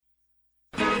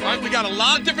All right, we got a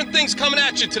lot of different things coming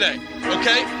at you today,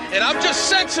 okay? And I'm just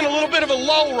sensing a little bit of a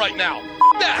lull right now.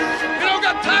 That. We don't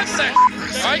got time for that.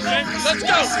 All right, let's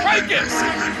go. Crank it.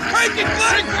 Crank it,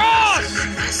 Glenn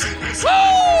Cross.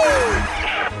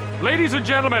 Woo! Ladies and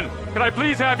gentlemen, can I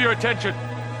please have your attention?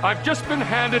 I've just been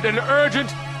handed an urgent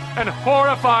and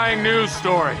horrifying news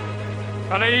story.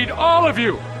 And I need all of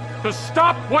you to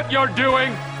stop what you're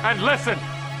doing and listen.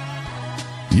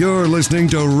 You're listening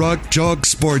to Rock Chalk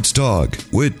Sports Talk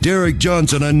with Derek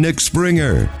Johnson and Nick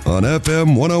Springer on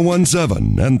FM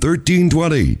 1017 and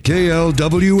 1320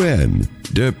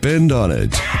 KLWN. Depend on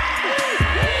it.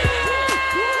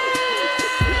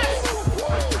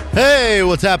 Hey,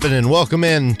 what's happening? Welcome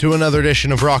in to another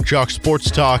edition of Rock Chalk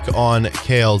Sports Talk on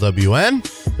KLWN.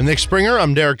 With Nick Springer,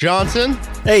 I'm Derek Johnson.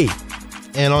 Hey.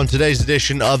 And on today's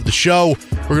edition of the show,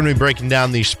 we're going to be breaking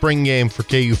down the spring game for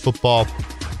KU football.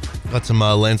 Got some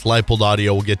Lance Leipold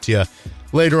audio we'll get to you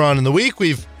later on in the week.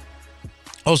 We've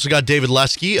also got David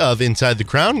Lesky of Inside the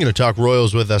Crown. Going to talk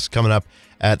Royals with us coming up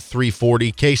at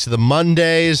 3:40. Case of the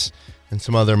Mondays and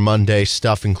some other Monday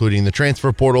stuff, including the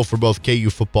transfer portal for both KU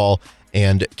football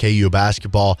and KU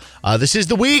basketball. This is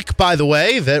the week, by the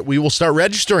way, that we will start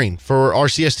registering for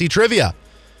RCST Trivia.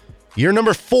 Year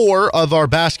number 4 of our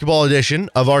basketball edition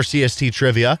of RCST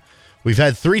Trivia. We've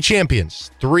had 3 champions,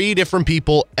 3 different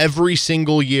people every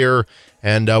single year,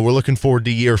 and we're looking forward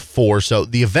to year 4. So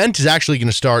the event is actually going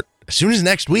to start as soon as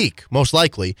next week, most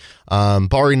likely,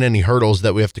 barring any hurdles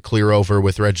that we have to clear over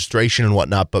with registration and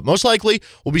whatnot. But most likely,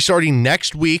 we'll be starting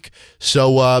next week,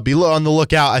 so be on the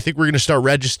lookout. I think we're going to start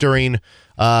registering.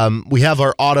 We have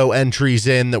our auto entries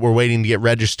in that we're waiting to get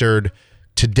registered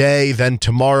today. Then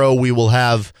tomorrow we will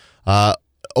have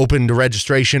open to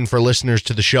registration for listeners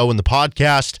to the show and the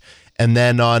podcast. And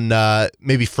then on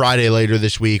maybe Friday later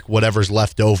this week, whatever's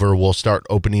left over, we'll start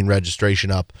opening registration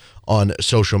up on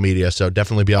social media. So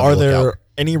definitely be on the lookout. Are there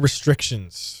any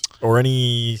restrictions or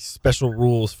any special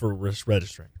rules for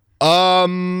registering?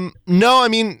 No, I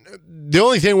mean, the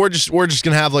only thing we're just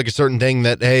gonna have like a certain thing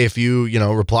that, hey, if you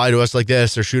reply to us like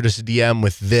this or shoot us a DM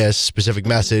with this specific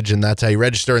message, and that's how you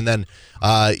register, and then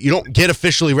you don't get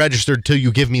officially registered till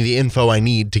you give me the info I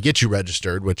need to get you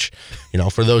registered, which,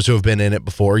 for those who have been in it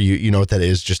before, you know what that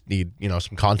is. Just need,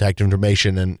 some contact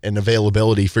information and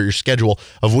availability for your schedule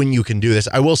of when you can do this.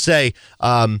 I will say,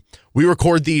 we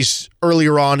record these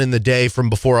earlier on in the day from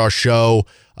before our show.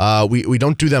 We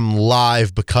don't do them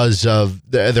live because of,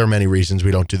 there are many reasons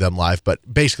we don't do them live, but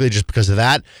basically just because of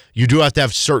that. You do have to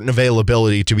have certain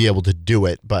availability to be able to do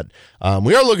it, but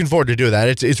we are looking forward to do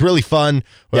that. It's really fun.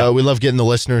 Yeah. We love getting the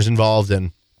listeners involved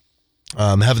and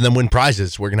having them win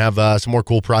prizes. We're going to have some more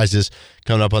cool prizes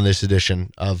coming up on this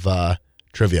edition of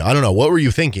Trivia. I don't know. What were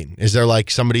you thinking? Is there like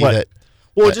somebody that...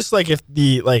 Well, just like if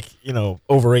the,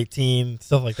 over 18,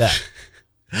 stuff like that.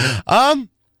 I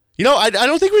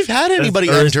don't think we've had anybody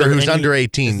enter who's under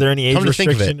 18. Is there any age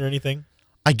restriction or anything?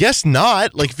 I guess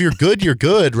not. Like, if you're good, you're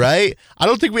good, right? I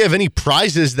don't think we have any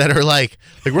prizes that are like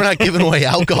we're not giving away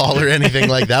alcohol or anything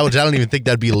like that, which I don't even think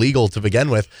that'd be legal to begin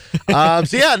with. I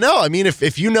mean,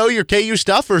 if you know your KU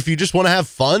stuff, or if you just want to have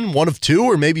fun, one of two,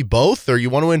 or maybe both, or you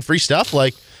want to win free stuff,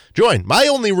 join. My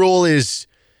only rule is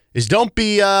don't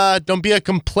be a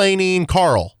complaining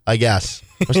Carl, I guess.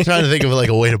 I was trying to think of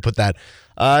a way to put that.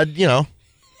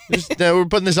 We're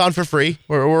putting this on for free.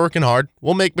 We're working hard.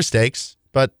 We'll make mistakes,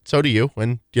 but so do you.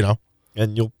 And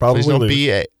and you'll probably don't lose.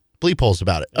 Be bleep holes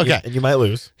about it. Okay, and you might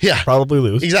lose. Yeah, probably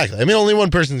lose. Exactly. I mean, only one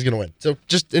person's gonna win, so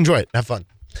just enjoy it. Have fun.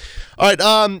 All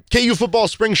right. KU football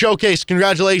spring showcase.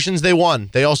 Congratulations, they won.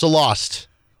 They also lost.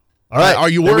 All right. Are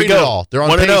you worried at all? They're on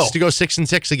 1-0. pace to go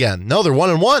 6-6 again. No, they're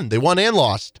 1-1. They won and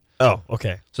lost. Oh,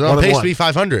 okay. So they're on pace to be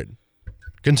 500.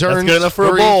 Concerns? That's good enough for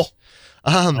a bowl.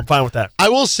 I'm fine with that. I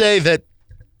will say that,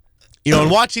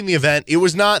 in watching the event, it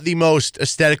was not the most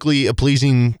aesthetically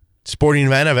pleasing sporting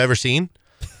event I've ever seen.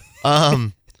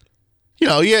 Not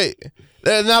a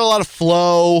lot of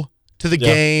flow to the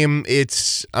game.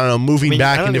 It's, moving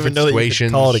back in different situations.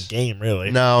 You could call it a game,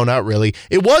 really. No, not really.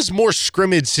 It was more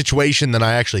scrimmage situation than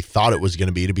I actually thought it was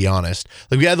going to be honest.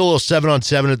 Like, we had the little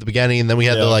 7-on-7 at the beginning, and then we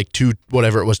had the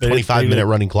 25-minute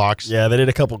running clocks. Yeah, they did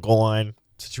a couple goal line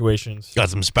situations. Got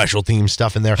some special team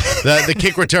stuff in there. The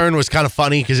kick return was kind of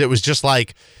funny because it was just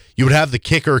like you would have the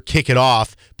kicker kick it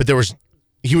off, but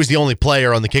he was the only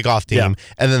player on the kickoff team,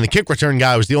 and then the kick return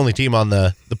guy was the only team on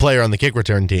the player on the kick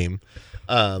return team.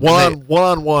 One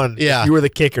on one. Yeah, if you were the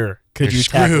kicker. Could you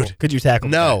tackle?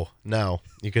 No,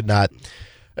 you could not.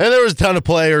 And there was a ton of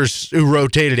players who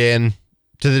rotated in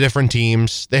to the different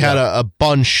teams. They had a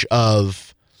bunch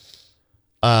of,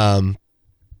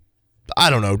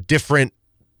 different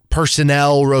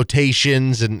personnel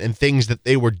rotations and things that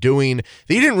they were doing,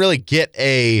 they didn't really get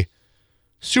a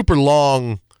super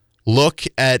long look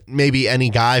at maybe any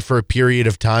guy for a period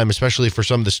of time, especially for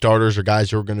some of the starters or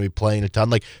guys who are going to be playing a ton.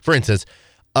 Like, for instance,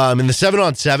 in the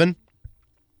 7-on-7,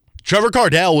 Trevor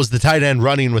Cardell was the tight end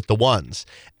running with the ones.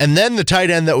 And then the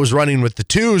tight end that was running with the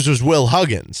twos was Will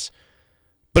Huggins.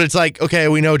 But it's like, okay,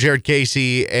 we know Jared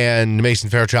Casey and Mason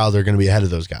Fairchild are going to be ahead of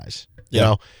those guys. You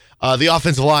know, the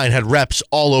offensive line had reps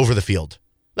all over the field.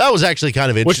 That was actually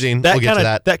kind of interesting. We'll get to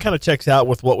that. That kind of checks out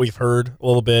with what we've heard a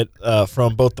little bit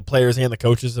from both the players and the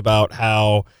coaches about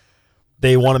how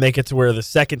they want to make it to where the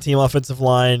second team offensive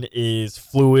line is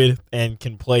fluid and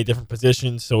can play different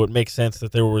positions. So it makes sense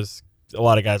that there was a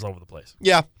lot of guys all over the place.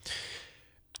 Yeah.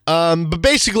 But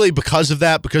basically because of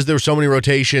that, because there were so many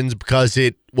rotations, because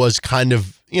it was kind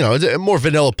of, it's a more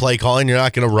vanilla play calling. You're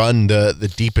not going to run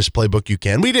the deepest playbook you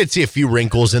can. We did see a few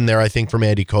wrinkles in there, I think, from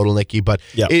Andy Kotelnicki, but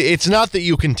it's not that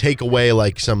you can take away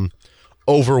like some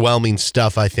overwhelming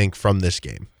stuff, I think, from this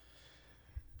game.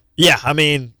 Yeah, I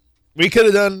mean, we could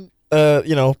have done,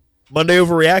 Monday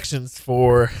overreactions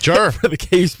for the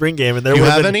KU spring game, and there you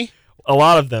would have been any? A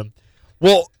lot of them.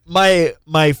 Well,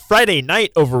 my Friday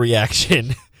night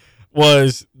overreaction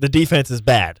was the defense is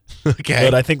bad. Okay,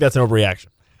 but I think that's an overreaction.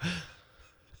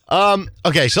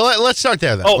 Okay, so let's start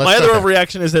there then. My other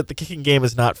overreaction is that the kicking game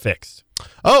is not fixed.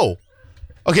 Oh,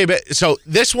 okay, but so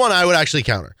this one I would actually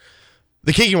counter.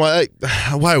 The kicking one,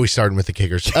 why are we starting with the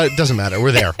kickers? It doesn't matter.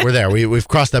 We're there. We've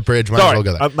crossed that bridge. Might as well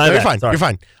go there. No, you're fine. Sorry. You're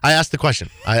fine. I asked the question.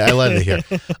 I let it here.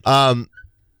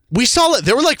 We saw it.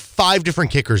 There were like 5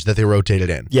 different kickers that they rotated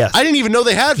in. Yes. I didn't even know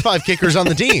they had 5 kickers on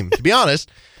the team, to be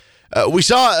honest. We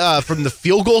saw from the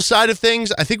field goal side of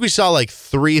things, I think we saw like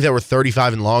 3 that were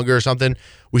 35 and longer or something.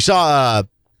 We saw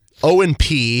Owen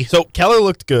P. So Keller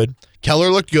looked good.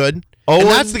 And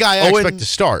that's the guy I expect to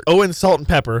start. Owen Salt and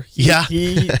Pepper.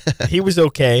 He was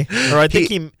okay. Or I think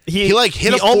he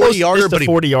hit a 40-yarder, but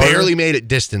he barely made it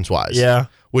distance-wise. Yeah.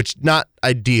 Which, not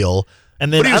ideal.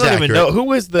 And then I don't even know who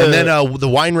was the. And then the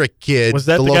Weinrich kid, was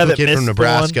that the local guy that kid from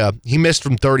Nebraska, he missed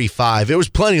from 35. It was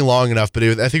plenty long enough, but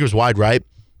I think it was wide right.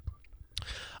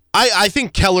 I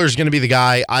think Keller's going to be the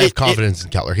guy. I have confidence in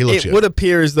Keller. He looks good. It would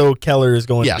appear as though Keller is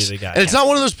going to be the guy. And it's not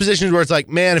one of those positions where it's like,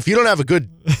 man, if you don't have a good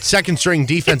second-string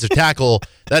defensive tackle,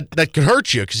 that could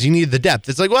hurt you because you need the depth.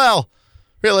 It's like, well,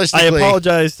 realistically. I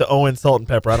apologize to Owen Salt and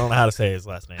Pepper. I don't know how to say his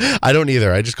last name. I don't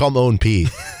either. I just call him Owen P.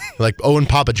 Like Owen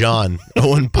Papa John,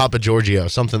 Owen Papa Giorgio,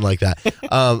 something like that.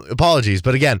 Apologies.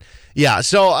 But again, yeah,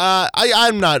 so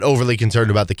I'm not overly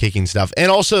concerned about the kicking stuff. And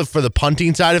also for the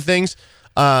punting side of things,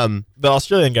 the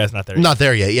Australian guy's not there yet. Not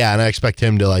there yet, yeah, and I expect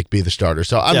him to be the starter.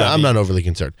 So I'm not overly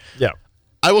concerned. Yeah.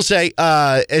 I will say,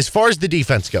 as far as the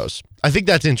defense goes, I think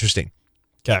that's interesting.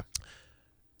 Okay.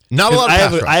 Not a lot of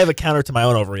pass rush. I have a counter to my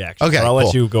own overreaction. Okay, so I'll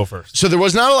let you go first. So there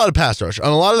was not a lot of pass rush. On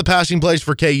a lot of the passing plays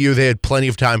for KU, they had plenty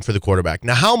of time for the quarterback.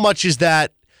 Now, how much is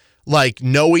that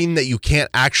knowing that you can't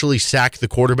actually sack the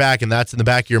quarterback and that's in the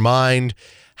back of your mind?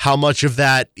 How much of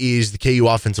that is the KU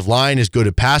offensive line is good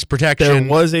at pass protection?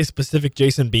 There was a specific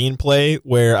Jason Bean play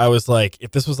where I was like,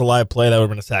 if this was a live play, that would have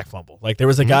been a sack fumble. Like there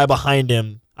was a guy behind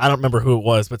him. I don't remember who it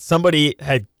was, but somebody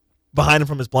had behind him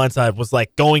from his blind side was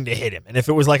going to hit him. And if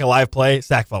it was a live play,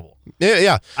 sack fumble.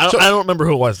 Yeah. I don't remember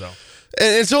who it was, though.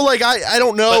 And so, I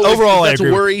don't know but overall, if that's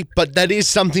a worry, but that is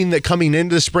something that coming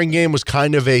into the spring game was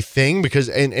kind of a thing because,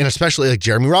 and especially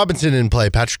Jeremy Robinson didn't play.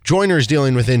 Patrick Joyner is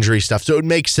dealing with injury stuff. So it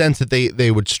makes sense that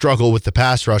they would struggle with the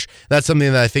pass rush. That's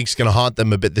something that I think is going to haunt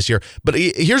them a bit this year. But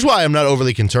here's why I'm not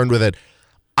overly concerned with it.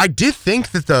 I did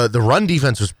think that the run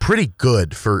defense was pretty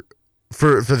good for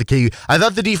the KU. I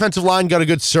thought the defensive line got a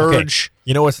good surge. Okay.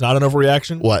 You know what's not an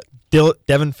overreaction? What?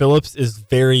 Devin Phillips is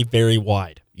very, very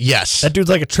wide. Yes. That dude's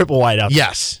like a triple wide out there.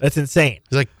 Yes. That's insane.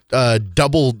 He's like a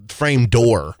double frame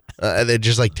door that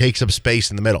just takes up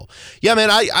space in the middle. Yeah, man,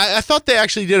 I thought they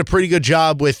actually did a pretty good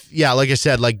job with, like I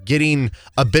said, getting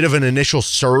a bit of an initial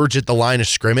surge at the line of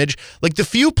scrimmage. The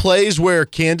few plays where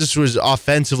Kansas was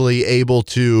offensively able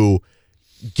to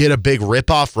get a big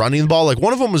rip-off running the ball.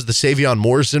 One of them was the Savion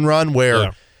Morrison run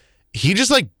where he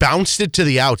just bounced it to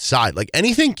the outside.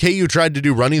 Anything KU tried to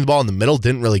do running the ball in the middle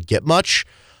didn't really get much.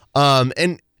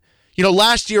 And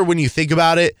last year when you think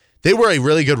about it, they were a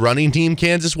really good running team,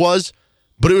 Kansas was,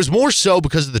 but it was more so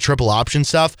because of the triple option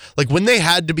stuff. When they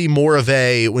had to be more of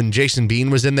when Jason Bean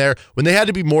was in there, when they had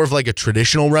to be more of a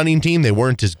traditional running team, they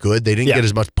weren't as good. They didn't get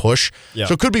as much push. Yeah.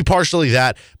 So it could be partially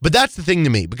that. But that's the thing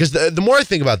to me, because the more I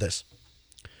think about this,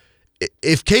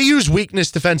 if KU's weakness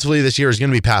defensively this year is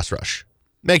going to be pass rush,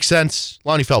 makes sense.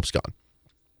 Lonnie Phelps gone.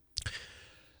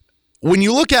 When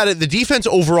you look at it, the defense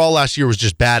overall last year was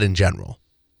just bad in general.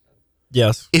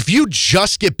 Yes. If you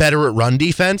just get better at run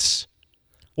defense,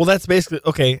 Well, that's basically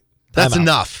okay. that's Timeout.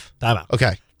 enough. Timeout.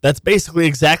 Okay. That's basically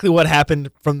exactly what happened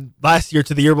from last year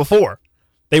to the year before.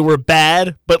 They were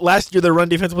bad, but last year their run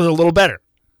defense was a little better.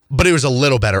 But it was a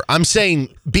little better. I'm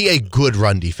saying be a good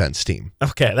run defense team.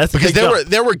 Okay, that's Because a big jump.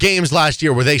 there were games last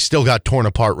year where they still got torn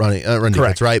apart run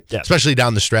defense, right? Yes. Especially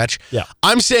down the stretch. Yeah.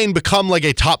 I'm saying become like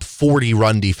a top 40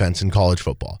 run defense in college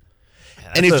football.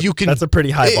 And if you can, that's a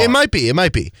pretty high bar. It might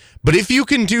be. But if you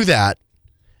can do that,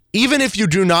 even if you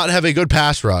do not have a good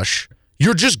pass rush,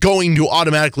 you're just going to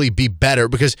automatically be better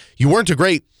because you weren't a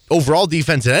great overall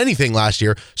defense at anything last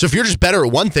year. So if you're just better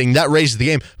at one thing, that raises the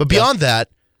game. But beyond that,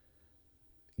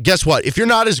 guess what? If you're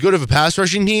not as good of a pass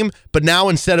rushing team, but now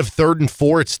instead of 3rd and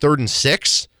 4, it's 3rd and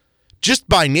 6, just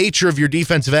by nature of your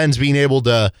defensive ends being able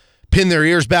to pin their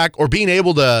ears back or being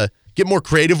able to get more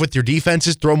creative with your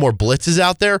defenses, throw more blitzes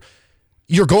out there,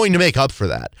 you're going to make up for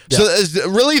that. Yeah. So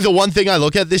really the one thing I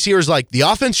look at this year is like the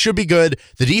offense should be good.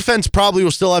 The defense probably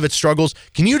will still have its struggles.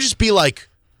 Can you just be like,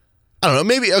 I don't know,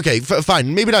 maybe, okay,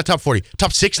 fine, maybe not top 40,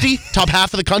 top 60, top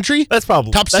half of the country? That's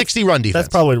probably top 60 run defense.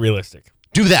 That's probably realistic.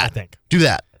 Do that. I think. Do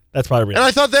that. That's probably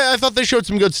realistic. And I thought they showed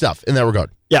some good stuff in that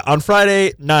regard. Yeah, on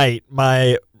Friday night,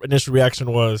 my initial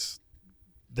reaction was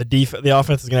the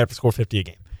offense is going to have to score 50 a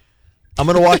game. I'm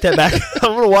going to walk that back.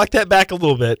 I'm going to walk that back a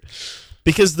little bit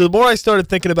because the more I started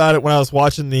thinking about it when I was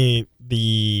watching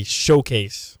the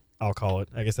showcase, I'll call it.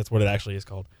 I guess that's what it actually is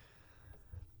called.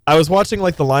 I was watching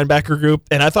like the linebacker group,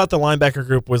 and I thought the linebacker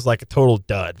group was like a total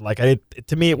dud. Like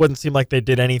to me, it wouldn't seem like they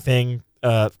did anything.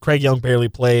 Craig Young barely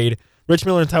played. Rich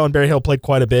Miller and Tywan Berryhill played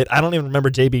quite a bit. I don't even remember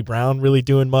J.B. Brown really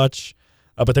doing much,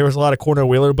 but there was a lot of Cornell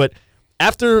Wheeler. But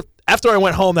after I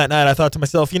went home that night, I thought to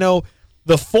myself,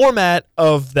 the format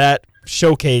of that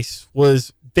showcase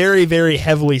was very, very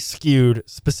heavily skewed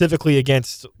specifically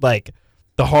against like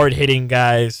the hard-hitting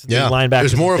guys, the linebackers. It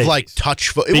was more of like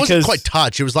touch. It wasn't quite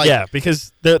touch. It was like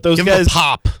because those give guys them a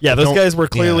pop. Yeah, those guys were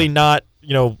clearly not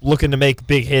looking to make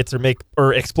big hits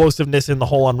or explosiveness in the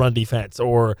hole on run defense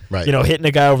or hitting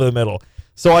a guy over the middle.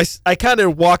 So I kind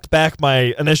of walked back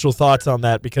my initial thoughts on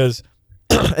that because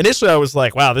initially I was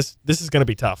like, wow, this is going to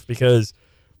be tough because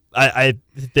they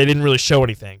didn't really show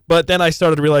anything. But then I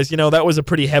started to realize, that was a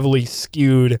pretty heavily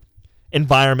skewed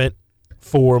environment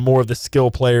for more of the skill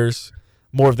players,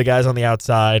 more of the guys on the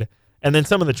outside, and then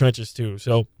some of the trenches too.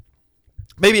 So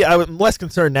maybe I'm less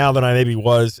concerned now than I maybe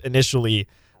was initially,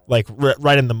 like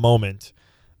right in the moment.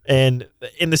 And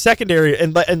in the secondary,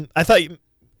 and I thought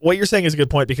what you're saying is a good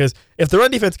point because if the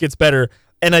run defense gets better,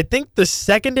 and I think the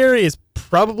secondary is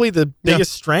probably the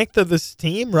biggest strength of this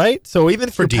team, right? So even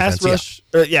if your pass rush,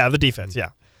 the defense,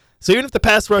 So even if the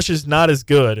pass rush is not as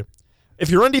good, if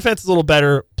your run defense is a little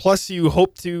better, plus you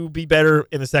hope to be better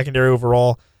in the secondary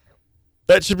overall,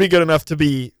 that should be good enough to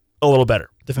be a little better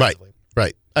defensively.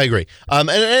 Right. I agree. And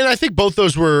I think both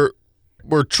those were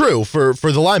true for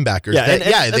the linebackers.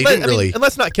 Yeah, they didn't really. And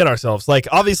let's not kid ourselves. Like,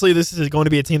 obviously, this is going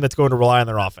to be a team that's going to rely on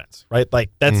their offense, right?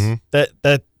 Like, that's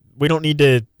that we don't need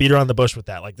to beat around the bush with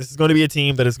that. Like, this is going to be a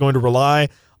team that is going to rely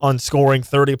on scoring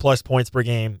 30-plus points per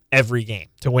game every game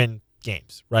to win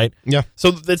games, right? Yeah.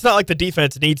 So it's not like the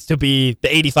defense needs to be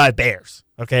the 85 Bears,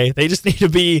 okay? They just need to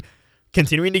be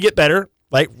continuing to get better,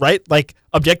 right? Like,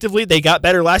 objectively, they got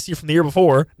better last year from the year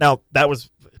before. Now, that was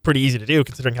pretty easy to do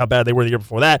considering how bad they were the year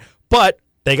before that, but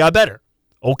they got better.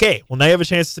 Okay, well, now you have a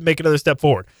chance to make another step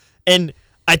forward. And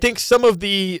I think some of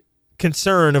the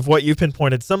concern of what you've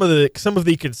pinpointed, some of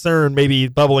the concern maybe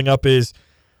bubbling up is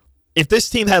if this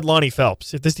team had Lonnie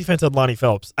Phelps, if this defense had Lonnie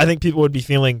Phelps, I think people would be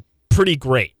feeling pretty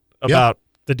great about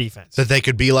the defense. That they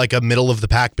could be like a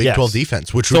middle-of-the-pack Big 12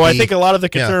 defense, which would I think a lot of the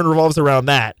concern revolves around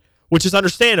that, which is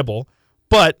understandable,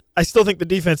 but I still think the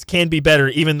defense can be better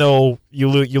even though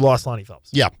you lost Lonnie Phelps.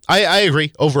 Yeah, I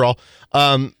agree overall.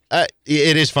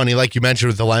 It is funny, like you mentioned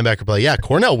with the linebacker play. Yeah,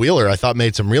 Cornell Wheeler, I thought,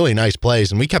 made some really nice plays,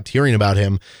 and we kept hearing about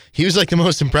him. He was like the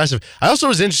most impressive. I also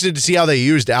was interested to see how they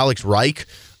used Alex Reich.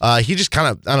 He just kind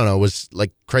of, I don't know, was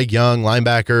like Craig Young,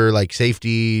 linebacker, like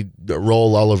safety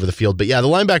role all over the field. But yeah, the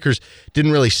linebackers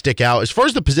didn't really stick out. As far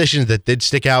as the positions that did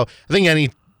stick out, I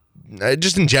think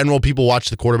just in general, people watch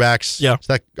the quarterbacks. Yeah.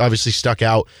 So that obviously stuck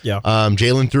out. Yeah.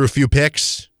 Jalen threw a few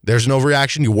picks. There's an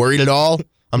overreaction. You worried at all?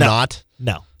 I'm not.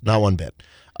 No. Not one bit.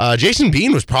 Jason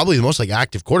Bean was probably the most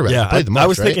active quarterback. Yeah, He played the most, I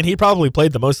was thinking he probably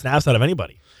played the most snaps out of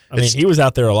anybody. I mean, he was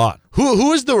out there a lot. Who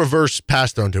was the reverse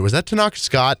pass thrown to? Was that Tanaka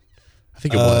Scott? I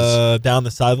think it was. Down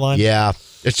the sideline? Yeah.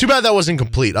 It's too bad that wasn't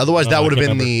complete. Otherwise, that would have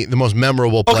been the most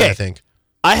memorable play, I think.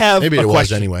 I have Maybe a it was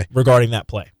question anyway. regarding that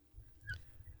play.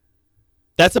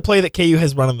 That's a play that KU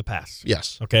has run in the past.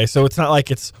 Yes. Okay, so it's not like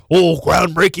it's,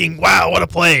 groundbreaking, wow, what a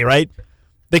play, right?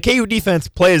 The KU defense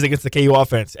plays against the KU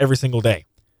offense every single day.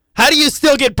 How do you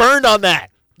still get burned on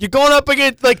that? You're going up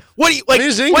against what do you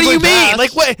mean?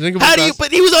 Like what? How do you?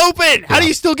 But he was open. Yeah. How do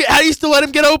you still let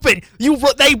him get open? They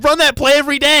run that play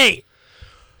every day.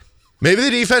 Maybe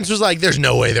the defense was like, "There's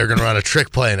no way they're going to run a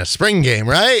trick play in a spring game,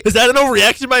 right?" Is that an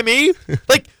overreaction by me?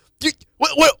 Like,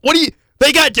 what do you?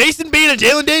 They got Jason Bean and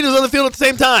Jalen Daniels on the field at the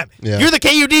same time. Yeah. You're the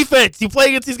KU defense. You play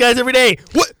against these guys every day.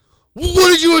 What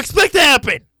did you expect to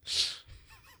happen?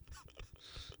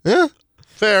 Yeah,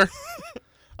 fair.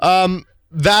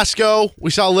 Vasco, we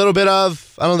saw a little bit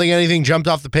of. I don't think anything jumped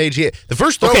off the page yet. The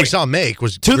first throw we saw him make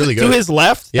was really good. To his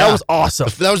left, that was awesome.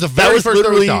 That was the very first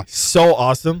throw we saw. So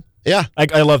awesome. Yeah.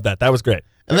 I love that. That was great.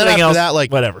 And then after that,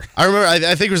 like, whatever. I remember,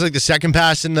 I think it was like the second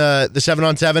pass in the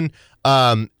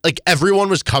 7-on-7. Like, everyone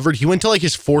was covered. He went to like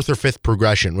his 4th or 5th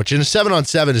progression, which in a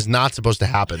 7-on-7 is not supposed to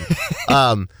happen.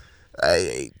 So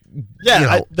I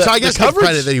guess the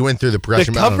credit that he went through the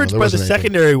progression. The coverage by the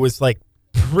secondary was like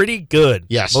pretty good.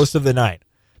 Yes. Most of the night.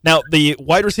 Now, the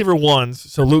wide receiver ones,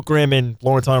 so Luke Graham and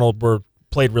Lawrence Arnold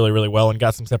played really, really well and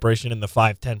got some separation in the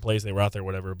 5-10 plays they were out there,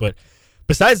 whatever. But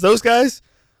besides those guys,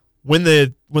 when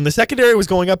the secondary was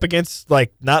going up against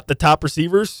like not the top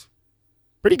receivers,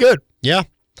 pretty good. Yeah,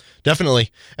 definitely.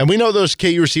 And we know those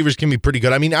KU receivers can be pretty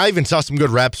good. I mean, I even saw some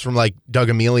good reps from like Doug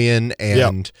Emelian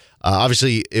and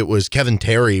obviously it was Kevin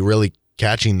Terry really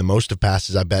catching the most of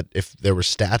passes, I bet, if there were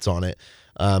stats on it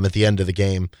at the end of the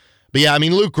game. But yeah, I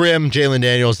mean, Luke Grimm, Jalen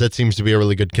Daniels, that seems to be a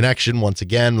really good connection. Once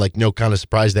again, like no kind of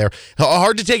surprise there.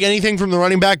 Hard to take anything from the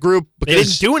running back group. Because, they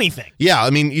didn't do anything. Yeah, I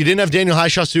mean, you didn't have Daniel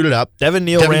Highshaw suited up. Devin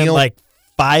Neal ran like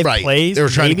 5 plays. They were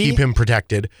trying to keep him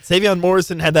protected. Savion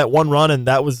Morrison had that one run, and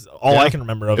that was all I can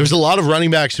remember of it. It was a lot of running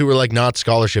backs who were like not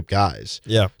scholarship guys.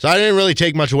 Yeah. So I didn't really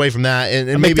take much away from that.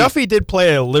 And maybe McDuffie did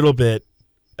play a little bit,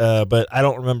 but I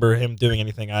don't remember him doing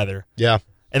anything either. Yeah.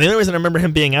 And the only reason I remember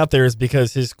him being out there is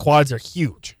because his quads are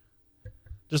huge.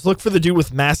 Just look for the dude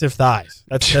with massive thighs.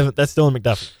 That's Dylan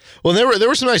McDuffie. Well, there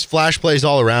were some nice flash plays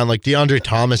all around. Like DeAndre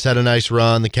Thomas had a nice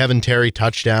run. The Kevin Terry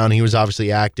touchdown, he was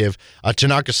obviously active.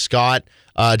 Tanaka Scott,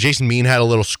 Jason Bean had a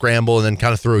little scramble and then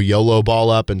kind of threw a YOLO ball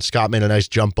up, and Scott made a nice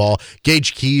jump ball.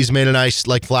 Gage Keys made a nice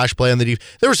like flash play on the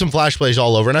there were some flash plays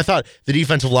all over, and I thought the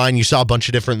defensive line, you saw a bunch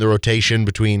of different in the rotation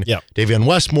between Davion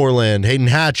Westmoreland, Hayden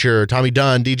Hatcher, Tommy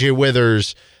Dunn, DJ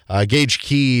Withers, Gage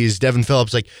Keys, Devin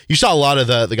Phillips. Like, you saw a lot of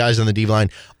the guys on the D line.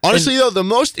 Honestly, though, the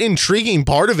most intriguing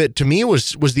part of it to me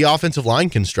was the offensive line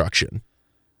construction.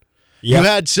 Yeah. You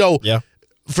had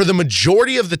for the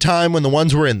majority of the time when the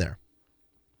ones were in there,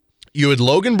 you had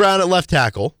Logan Brown at left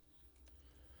tackle.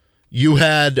 You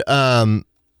had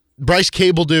Bryce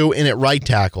Cabledew in at right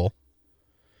tackle,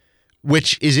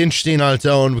 which is interesting on its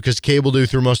own because Cabledew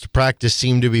through most of practice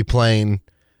seemed to be playing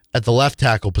at the left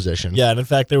tackle position. Yeah, and in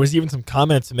fact, there was even some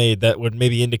comments made that would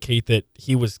maybe indicate that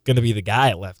he was going to be the guy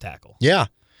at left tackle. Yeah.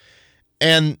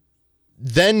 And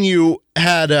then you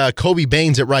had Kobe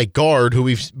Baines at right guard, who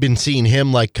we've been seeing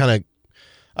him like kind of,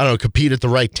 I don't know, compete at the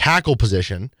right tackle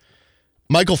position.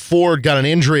 Michael Ford got an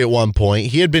injury at one point.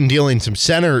 He had been dealing some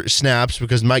center snaps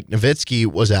because Mike Nowitzki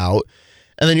was out.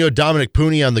 And then you had Dominic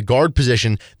Pooney on the guard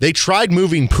position. They tried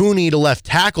moving Pooney to left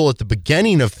tackle at the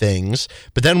beginning of things,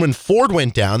 but then when Ford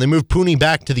went down, they moved Pooney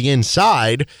back to the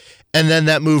inside, and then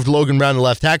that moved Logan Brown to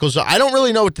left tackle. So I don't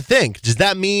really know what to think. Does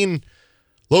that mean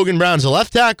Logan Brown's a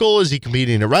left tackle? Is he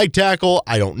competing at right tackle?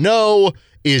 I don't know.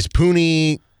 Is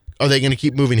Pooney... Are they going to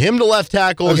keep moving him to left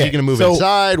tackle? Okay, is he going to move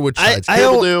inside? Which side's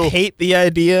Cabledew? I hate the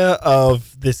idea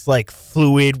of this like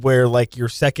fluid where like your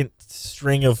second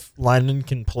string of linemen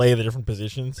can play the different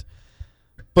positions.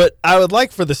 But I would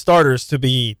like for the starters to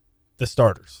be the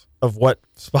starters of what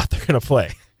spot they're going to play.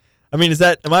 I mean,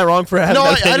 am I wrong for having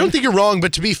that opinion? I don't think you're wrong,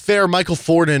 but to be fair, Michael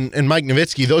Ford and Mike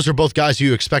Nowitzki, those are both guys who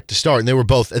you expect to start, and they were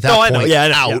both at that point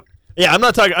out. Yeah, I'm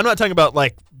not talking about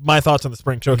like my thoughts on the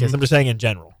spring showcase. Mm-hmm. I'm just saying in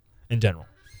general.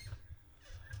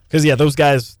 Because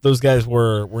those guys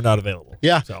were not available.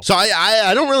 Yeah. So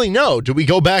I don't really know. Do we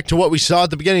go back to what we saw at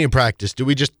the beginning of practice? Do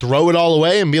we just throw it all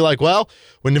away and be like, well,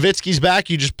 when Nowitzki's back,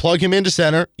 you just plug him into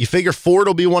center. You figure Ford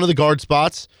will be one of the guard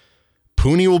spots.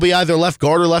 Pooney will be either left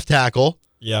guard or left tackle.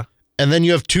 Yeah. And then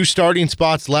you have 2 starting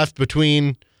spots left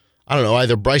between, I don't know,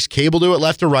 either Bryce Cabledew at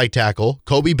left or right tackle,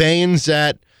 Kobe Baines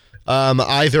at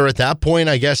either at that point,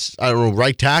 I guess, I don't know,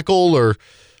 right tackle, or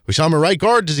we saw him at right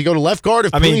guard. Does he go to left guard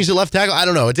if Pooney's at left tackle? I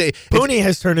don't know. Pooney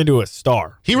has turned into a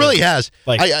star. He really has.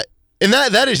 And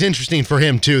that is interesting for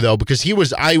him too, though, because he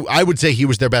was, I would say he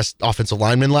was their best offensive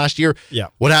lineman last year. Yeah.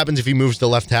 What happens if he moves to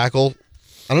left tackle?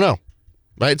 I don't know.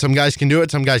 Right? Some guys can do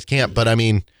it, some guys can't. But I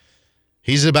mean,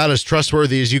 He's about as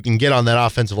trustworthy as you can get on that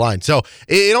offensive line. So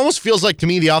it almost feels like to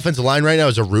me the offensive line right now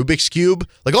is a Rubik's Cube.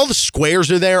 Like all the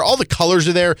squares are there, all the colors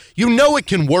are there. You know it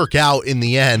can work out in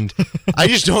the end. I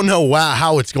just don't know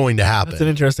how it's going to happen. That's an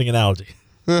interesting analogy.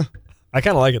 I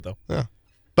kind of like it, though. Yeah.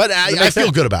 But I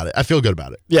feel good about it. I feel good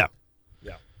about it. Yeah.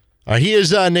 He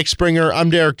is Nick Springer.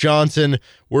 I'm Derek Johnson.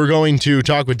 We're going to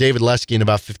talk with David Lesky in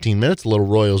about 15 minutes, a little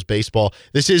Royals baseball.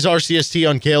 This is RCST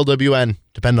on KLWN.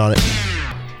 Depend on it.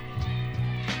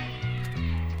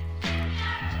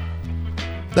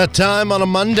 That time on a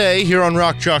Monday here on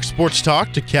Rock Chalk Sports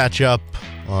Talk to catch up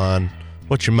on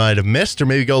what you might have missed or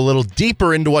maybe go a little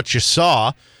deeper into what you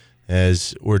saw,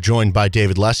 as we're joined by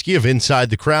David Lesky of Inside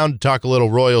the Crown to talk a little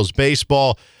Royals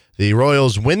baseball. The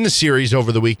Royals win the series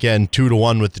over the weekend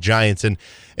 2-1 with the Giants, and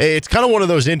it's kind of one of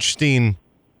those interesting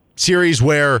series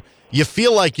where you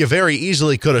feel like you very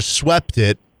easily could have swept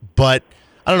it, but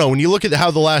I don't know, when you look at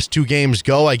how the last two games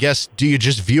go, I guess, do you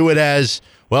just view it as,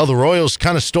 well, the Royals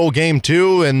kind of stole game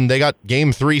 2 and they got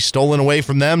game 3 stolen away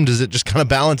from them? Does it just kind of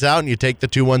balance out and you take the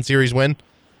 2-1 series win?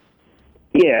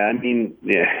 Yeah, I mean,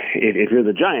 if you're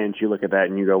the Giants, you look at that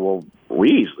and you go, well, we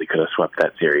easily could have swept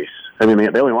that series. I mean,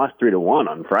 they only lost 3-1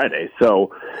 on Friday,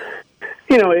 so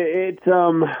it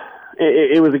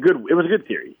was a good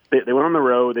series. They went on the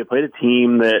road. They played a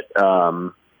team that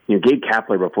Gabe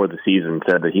Kapler before the season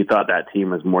said that he thought that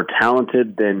team was more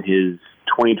talented than his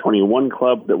 2021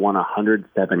 club that won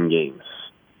 107 games.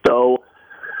 So,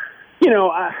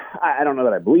 I don't know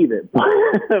that I believe it,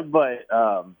 but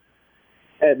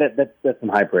that's some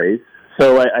high praise.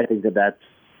 So I think that's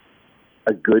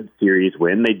a good series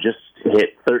win. They just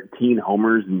hit 13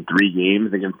 homers in 3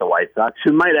 games against the White Sox,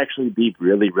 who might actually be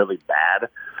really, really bad.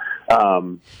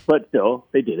 But still,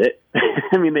 they did it.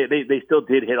 I mean, they still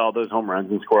did hit all those home runs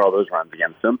and score all those runs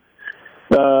against them.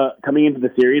 Coming into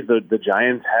the series, the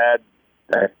Giants had,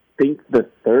 I think, the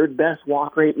 3rd best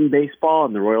walk rate in baseball,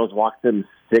 and the Royals walked them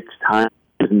 6 times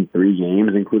in 3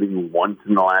 games, including once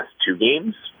in the last 2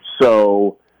 games.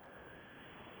 So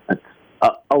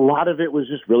a lot of it was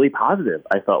just really positive,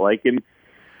 I felt like. And,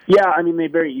 yeah, I mean, they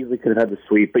very easily could have had the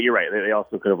sweep, but you're right. They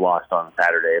also could have lost on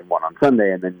Saturday and won on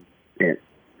Sunday, and then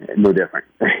no different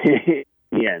in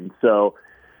the end. So,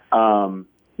 I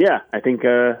think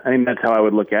that's how I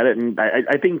would look at it. And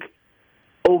I think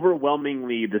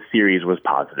overwhelmingly the series was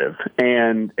positive.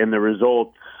 And the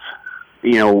results,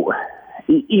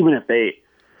 even if they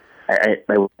 –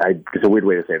 it's a weird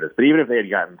way to say this, but even if they had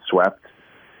gotten swept,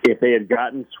 if they had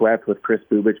gotten swept with Chris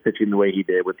Bubic pitching the way he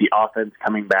did, with the offense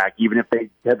coming back, even if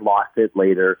they had lost it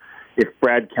later, if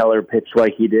Brad Keller pitched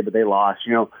like he did but they lost,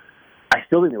 I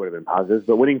still think they would have been positives.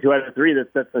 But winning 2 out of 3,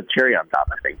 that's a cherry on top,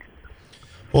 I think.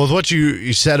 Well, with what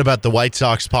you said about the White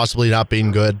Sox possibly not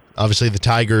being good, obviously the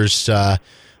Tigers, they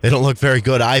don't look very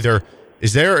good either.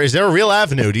 Is there a real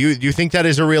avenue? Do you think that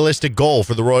is a realistic goal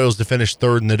for the Royals to finish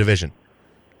 3rd in the division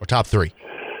or top 3?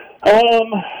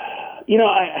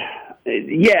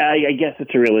 I guess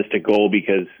it's a realistic goal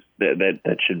because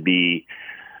that should be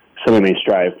something they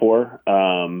strive for.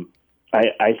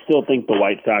 I still think the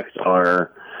White Sox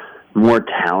are more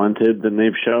talented than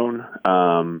they've shown.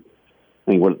 I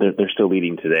think they're still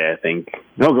leading today. I think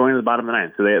going to the bottom of the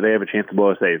 9th, so they have a chance to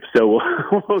blow a save. So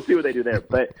we'll see what they do there.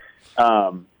 But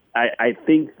I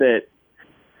think that.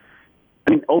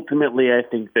 I mean, ultimately, I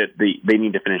think that they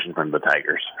need to finish in front of the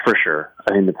Tigers for sure.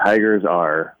 I mean, the Tigers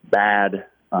are bad.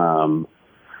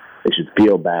 They should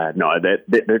feel bad. No,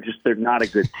 they're not a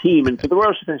good team, and so the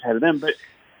Royals should finish ahead of them. But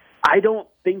I don't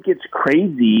think it's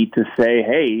crazy to say,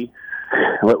 hey,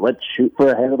 let's shoot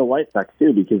for ahead of the White Sox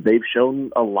too, because they've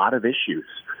shown a lot of issues.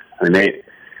 I mean,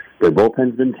 their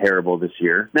bullpen's been terrible this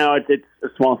year. Now it's a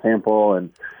small sample,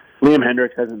 and Liam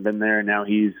Hendricks hasn't been there. Now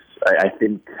I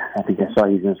think I saw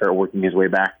he's going to start working his way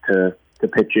back to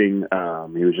pitching.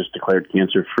 He was just declared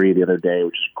cancer-free the other day,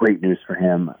 which is great news for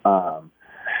him. I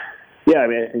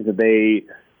mean, I think that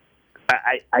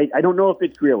I don't know if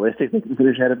it's realistic they can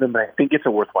finish ahead of them, but I think it's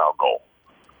a worthwhile goal.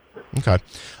 Okay.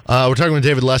 We're talking with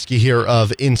David Lesky here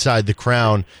of Inside the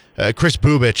Crown. Chris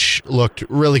Bubic looked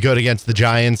really good against the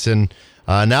Giants, and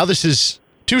now this is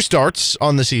 2 starts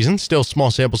on the season, still small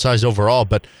sample size overall,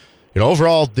 but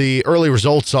overall the early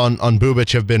results on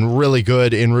Bubic have been really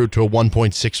good, en route to a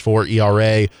 1.64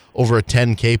 ERA, over a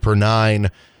 10 K per 9.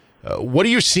 What are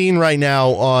you seeing right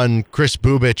now on Chris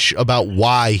Bubic about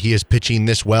why he is pitching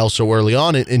this well so early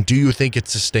on, and do you think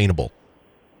it's sustainable?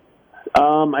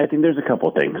 I think there's a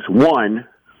couple things. One,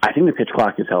 I think the pitch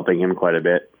clock is helping him quite a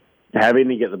bit. Having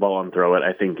to get the ball and throw it,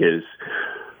 I think, is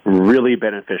really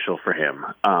beneficial for him.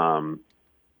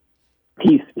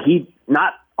 He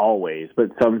not always,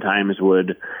 but sometimes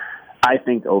would I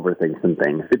think, overthinks some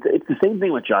things. It's the same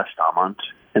thing with Josh Stalmont,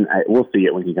 and we'll see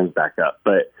it when he comes back up.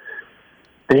 But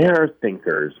they are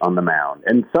thinkers on the mound,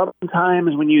 and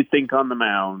sometimes when you think on the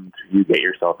mound, you get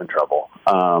yourself in trouble.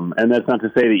 And that's not to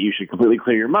say that you should completely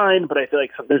clear your mind, but I feel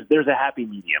like there's a happy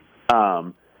medium.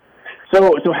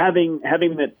 So having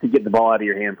to get the ball out of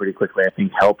your hand pretty quickly, I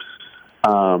think helps.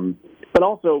 But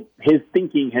also, his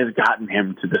thinking has gotten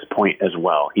him to this point as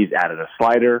well. He's added a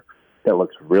slider that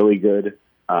looks really good.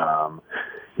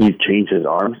 He's changed his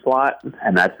arm slot,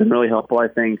 and that's been really helpful, I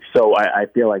think. So I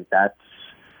feel like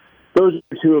those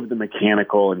are two of the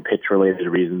mechanical and pitch-related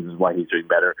reasons why he's doing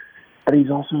better. But he's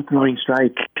also throwing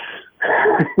strikes.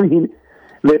 I mean,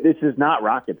 this is not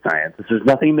rocket science. This is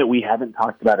nothing that we haven't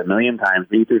talked about a million times.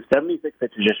 He threw 76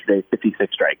 pitches yesterday,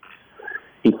 56 strikes.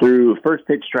 He threw first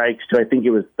pitch strikes to, I think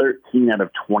it was 13 out of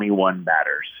 21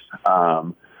 batters.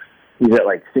 He's at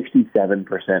like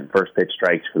 67% first pitch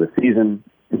strikes for the season.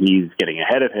 He's getting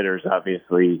ahead of hitters,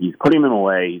 obviously. He's putting them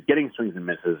away. He's getting swings and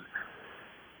misses.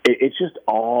 It's just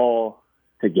all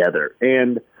together.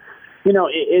 And,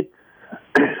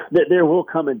 there will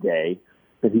come a day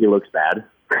that he looks bad.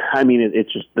 I mean,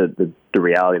 it's just the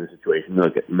reality of the situation.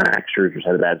 Look at Max Scherzer's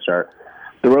had a bad start.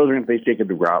 The Royals are going to face Jacob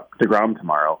deGrom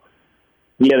tomorrow.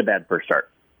 He had a bad first start.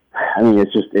 I mean,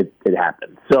 it's just, it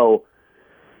happened. So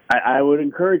I would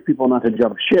encourage people not to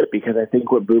jump ship, because I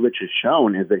think what Bubic has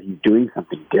shown is that he's doing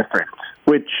something different,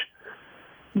 which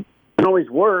doesn't always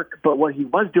work, but what he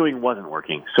was doing wasn't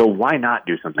working. So why not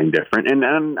do something different?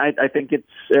 And I think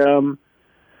it's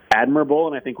admirable,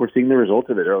 and I think we're seeing the results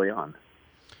of it early on.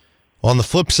 On the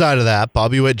flip side of that,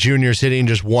 Bobby Witt Jr. is hitting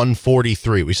just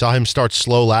 143. We saw him start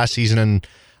slow last season, and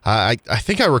I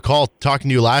think I recall talking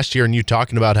to you last year and you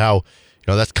talking about how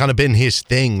that's kind of been his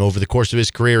thing over the course of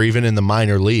his career, even in the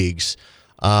minor leagues.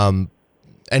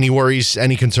 Any worries,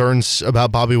 any concerns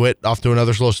about Bobby Witt off to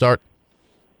another slow start?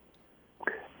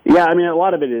 Yeah, I mean, a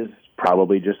lot of it is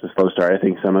probably just a slow start. I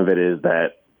think some of it is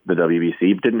that the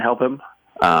WBC didn't help him.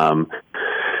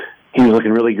 He was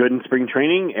looking really good in spring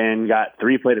training and got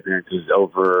 3 plate appearances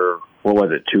over,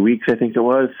 2 weeks, I think it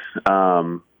was.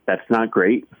 That's not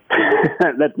great.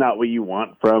 That's not what you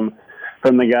want from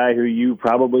the guy who you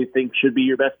probably think should be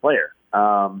your best player.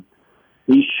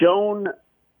 He's shown,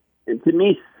 to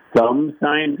me, some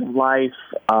signs of life.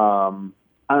 I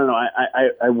don't know.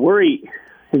 I worry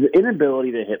his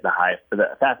inability to hit the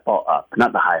fastball up,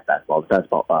 not the high fastball, the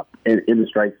fastball up in the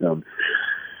strike zone.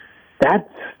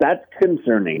 That's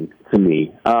concerning to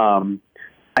me.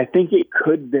 I think it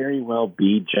could very well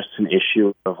be just an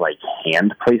issue of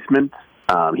hand placement.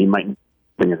 He might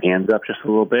bring his hands up just a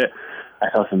little bit. I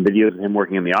saw some videos of him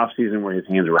working in the off season where his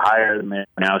hands were higher than they are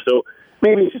now. So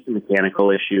maybe it's just a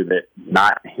mechanical issue that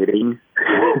not hitting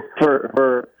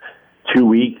for 2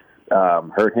 weeks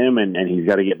hurt him, and he's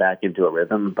got to get back into a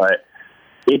rhythm. But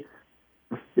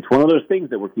it's one of those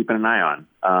things that we're keeping an eye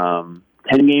on.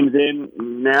 10 games in,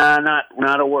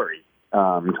 not a worry.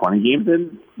 20 games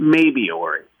in, maybe a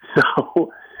worry.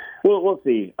 So we'll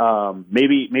see.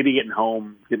 Maybe getting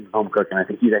home cooking. I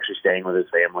think he's actually staying with his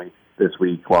family this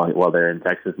week while they're in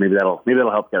Texas. Maybe that'll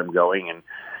help get him going.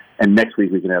 And next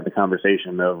week we can have the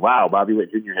conversation of, wow, Bobby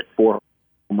Witt Jr. hit 4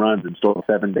 home runs and stole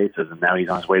 7 bases, and now he's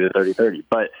on his way to 30-30.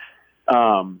 But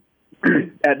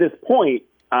at this point,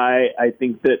 I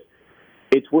think that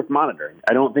it's worth monitoring.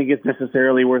 I don't think it's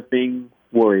necessarily worth being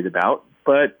worried about,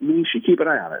 but we should keep an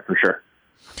eye on it for sure.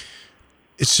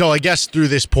 So I guess through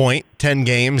this point, 10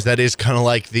 games, that is kind of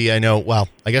like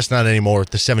I guess not anymore,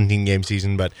 the 17-game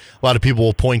season, but a lot of people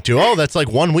will point to, that's like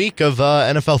 1 week of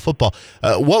NFL football.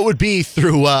 What would be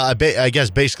through, I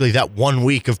guess, basically that 1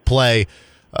 week of play,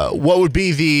 what would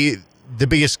be the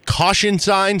biggest caution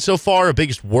sign so far, or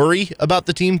biggest worry about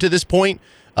the team to this point?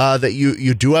 That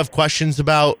you do have questions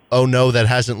about, that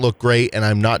hasn't looked great, and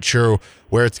I'm not sure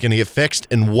where it's going to get fixed,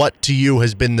 and what to you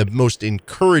has been the most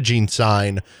encouraging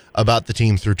sign about the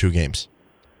team through 2 games?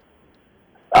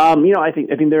 I think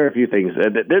there are a few things.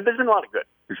 There's been a lot of good.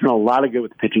 There's been a lot of good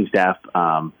with the pitching staff.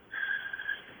 All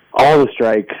the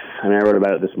strikes, and I wrote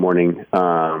about it this morning,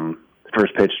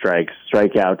 first pitch strikes,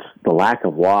 strikeouts, the lack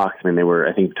of walks. I mean, they were,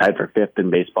 I think, tied for 5th in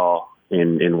baseball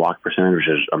in walk percentage, which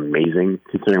is amazing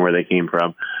considering where they came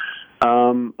from.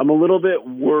 I'm a little bit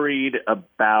worried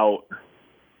about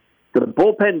the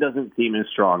bullpen. Doesn't seem as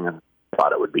strong as I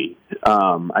thought it would be.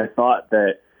 I thought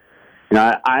that,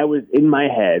 I was in my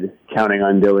head counting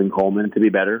on Dylan Coleman to be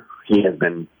better. He has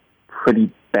been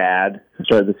pretty bad to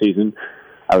start the season.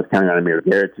 I was counting on Amir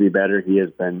Garrett to be better. He has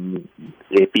been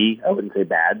iffy. I wouldn't say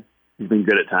bad. He's been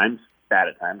good at times. Bad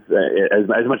at times,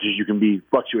 as much as you can be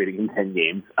fluctuating in 10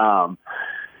 games.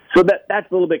 So that's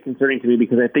a little bit concerning to me,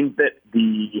 because I think that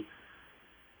the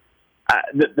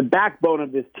the backbone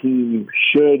of this team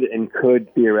should and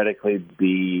could theoretically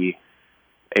be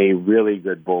a really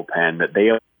good bullpen that they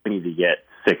only need to get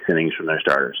 6 innings from their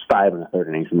starters, 5 1/3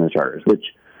 innings from their starters, which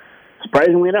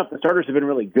surprisingly enough, the starters have been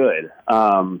really good.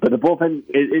 But the bullpen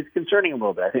is concerning a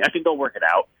little bit. I think they'll work it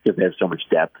out because they have so much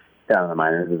depth down in the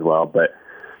minors as well. But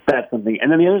that's something.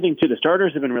 And then the other thing, too, the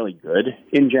starters have been really good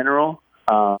in general.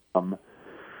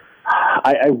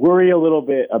 I worry a little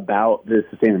bit about the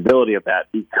sustainability of that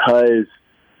because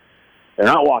they're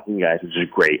not walking guys, which is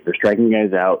great. They're striking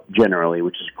guys out generally,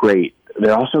 which is great.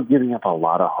 They're also giving up a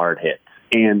lot of hard hits.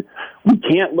 And we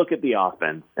can't look at the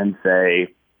offense and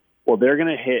say, well, they're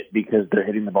going to hit because they're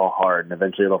hitting the ball hard and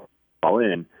eventually it'll fall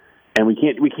in. And we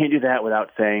can't do that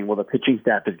without saying, well, the pitching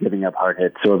staff is giving up hard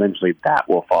hits, so eventually that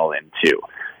will fall in too.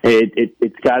 It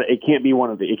can't be one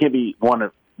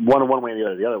way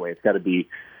or the other way. It's got to be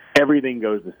everything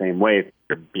goes the same way if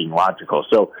you're being logical.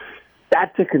 So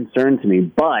that's a concern to me.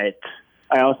 But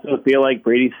I also feel like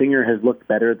Brady Singer has looked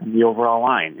better than the overall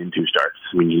line in 2 starts.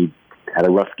 I mean, he had a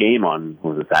rough game on,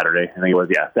 what was it, Saturday? I think it was,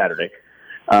 Saturday.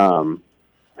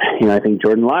 I think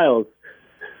Jordan Lyles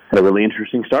had a really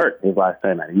interesting start his last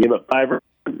time out. He gave up 5 runs,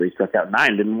 but he struck out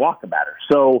 9, didn't walk a batter.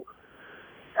 So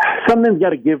something's got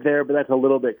to give there, but that's a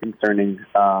little bit concerning.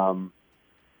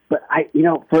 But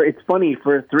it's funny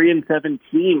for a 3-7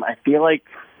 team. I feel like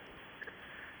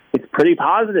it's pretty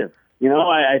positive.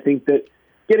 I think that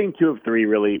getting 2 of 3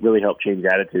 really helped change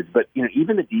attitudes. But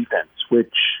even the defense,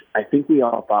 which I think we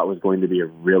all thought was going to be a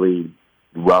really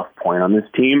rough point on this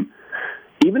team,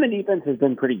 even the defense has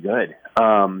been pretty good.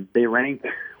 They rank,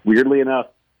 weirdly enough,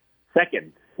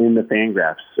 2nd in the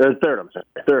Fangraphs,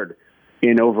 third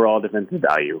in overall defensive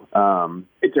value.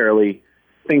 It's early.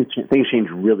 Things change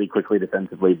really quickly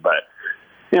defensively, but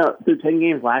through 10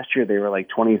 games last year, they were like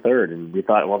 23rd, and we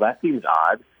thought, well, that seems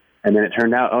odd. And then it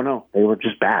turned out, oh no, they were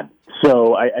just bad.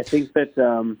 So I think that's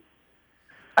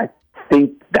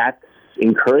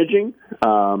encouraging.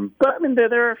 But I mean,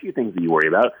 there are a few things that you worry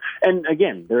about. And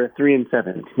again, they're a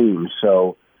 3-7 team,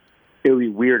 so it would be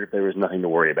weird if there was nothing to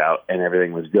worry about and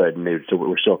everything was good, and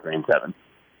we're still 3-7.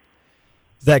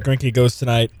 Zach Greinke goes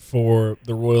tonight for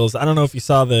the Royals. I don't know if you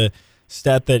saw the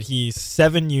stat that he's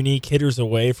 7 unique hitters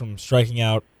away from striking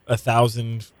out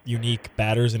 1,000 unique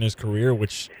batters in his career,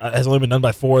 which has only been done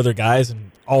by 4 other guys,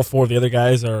 and all 4 of the other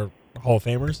guys are Hall of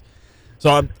Famers.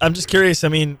 So I'm just curious. I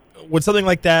mean, would something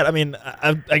like that? I mean,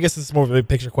 I guess this is more of a big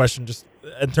picture question, just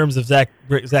in terms of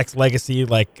Zach's legacy.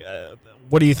 Like,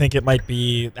 what do you think it might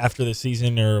be after the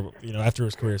season, or after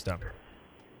his career is done?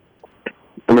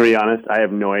 I'm gonna be honest. I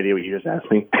have no idea what you just asked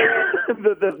me.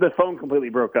 The phone completely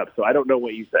broke up, so I don't know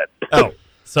what you said. Oh,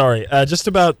 sorry. Just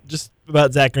about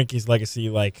Zach Greinke's legacy,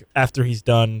 like after he's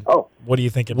done. Oh, what do you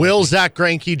think? Will Zach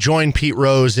Greinke join Pete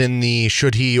Rose in the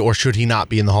should he or should he not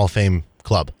be in the Hall of Fame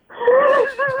club?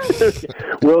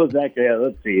 Will Zach? Yeah,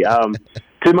 let's see.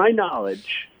 To my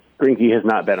knowledge, Greinke has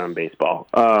not bet on baseball.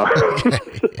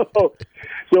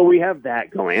 So we have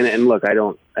that going. And look, I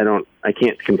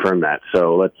can't confirm that.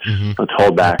 So let's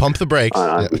hold back. Pump the brakes.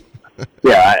 I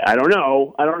don't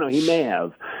know. He may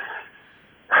have.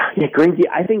 Yeah, Greinke.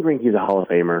 I think Greinke's a Hall of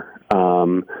Famer.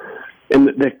 And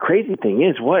the crazy thing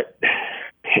is,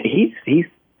 he's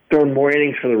thrown more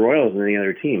innings for the Royals than any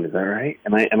other team. Is that right?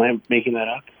 Am I making that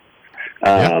up?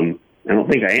 I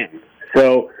don't think I am.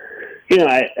 So, he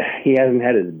hasn't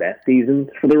had his best seasons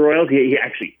for the Royals. He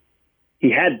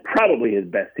had probably his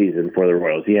best season for the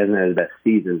Royals. He hasn't had his best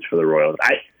seasons for the Royals.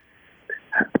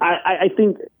 I still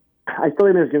think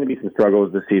there's going to be some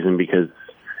struggles this season because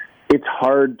it's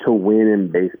hard to win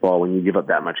in baseball when you give up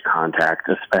that much contact,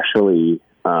 especially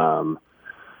when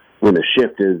the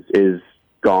shift is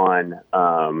gone.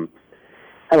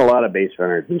 Had a lot of base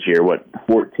runners this year.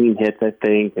 14 hits, I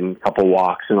think, and a couple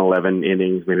walks in 11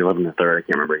 innings, maybe 11 1/3. I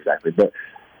can't remember exactly. But,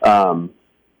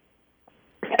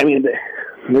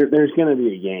 there's going to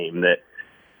be a game that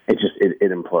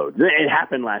it implodes. It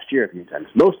happened last year a few times,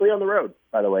 mostly on the road,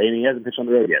 by the way, and he hasn't pitched on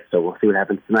the road yet, so we'll see what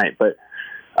happens tonight. But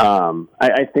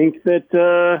I think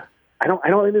that I don't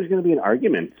think there's going to be an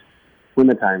argument when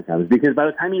the time comes, because by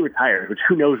the time he retires, which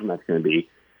who knows when that's going to be,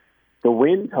 the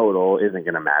win total isn't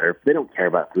going to matter. They don't care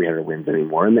about 300 wins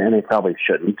anymore, and they probably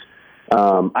shouldn't.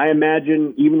 I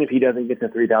imagine even if he doesn't get to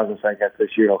 3,000 strikeouts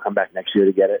this year, he'll come back next year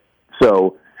to get it.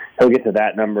 So he'll get to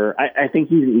that number. I think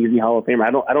he's an easy Hall of Famer.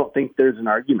 I don't think there's an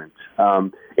argument,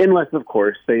 unless, of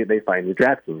course, they find the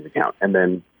DraftKings account, and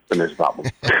then there's a problem.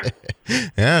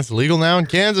 Yeah, it's legal now in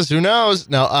Kansas. Who knows?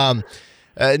 Now,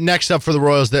 next up for the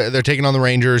Royals, they're taking on the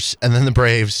Rangers and then the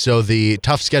Braves, so the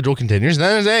tough schedule continues.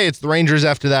 And then it's the Rangers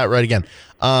after that, right again.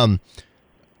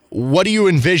 What do you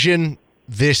envision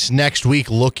this next week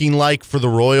looking like for the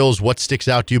Royals? What sticks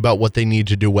out to you about what they need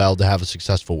to do well to have a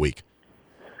successful week?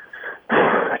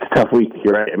 It's a tough week.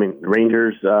 You're right. I mean,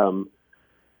 Rangers, I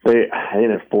think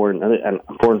they're 4-4,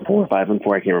 5-4. I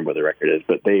can't remember what the record is,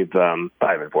 but they've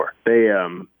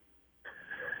 5-4.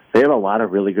 They have a lot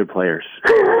of really good players.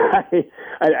 I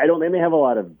don't think they have a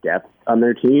lot of depth on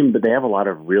their team, but they have a lot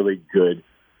of really good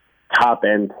top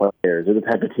end players. They're the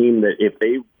type of team that if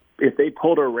they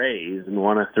pulled a Rays and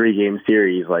won a 3-game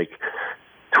series like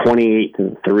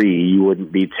 28-3, you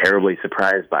wouldn't be terribly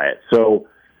surprised by it. So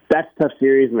that's a tough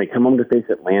series, and they come home to face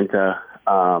Atlanta.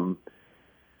 I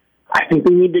think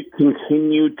they need to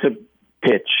continue to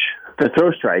pitch, to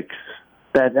throw strikes.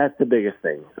 That's the biggest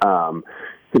thing.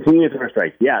 Continue to throw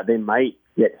strikes. Yeah, they might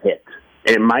get hit.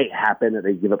 It might happen that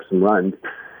they give up some runs.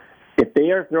 If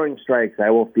they are throwing strikes, I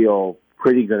will feel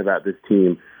pretty good about this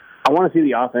team. I want to see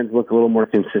the offense look a little more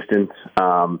consistent.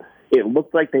 It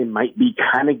looked like they might be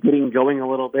kind of getting going a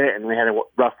little bit, and they had a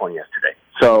rough one yesterday.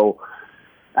 So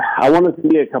I want to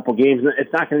see a couple games.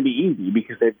 It's not going to be easy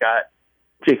because they've got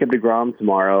Jacob deGrom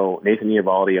tomorrow, Nathan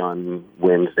Eovaldi on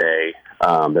Wednesday.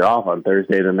 They're off on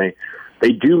Thursday. Then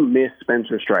they do miss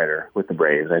Spencer Strider with the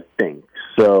Braves, I think.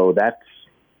 So that's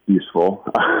useful.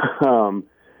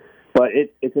 But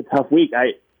it's a tough week.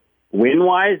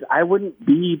 Win-wise, I wouldn't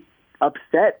be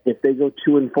upset if they go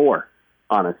 2-4,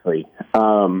 honestly.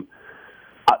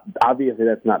 Obviously,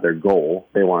 that's not their goal.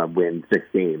 They want to win 6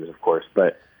 games, of course.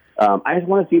 But I just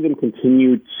want to see them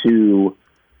continue to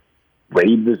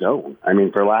raid the zone. I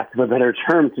mean, for lack of a better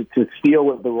term, to steal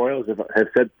what the Royals have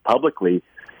said publicly.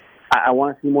 I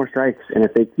want to see more strikes, and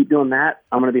if they keep doing that,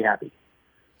 I'm going to be happy.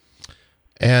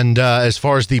 And as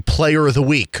far as the player of the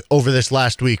week over this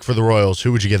last week for the Royals,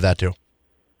 who would you give that to?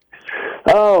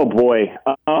 Oh, boy.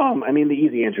 I mean, the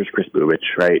easy answer is Chris Bubich,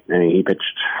 right? I mean, he pitched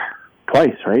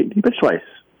twice, right? He pitched twice.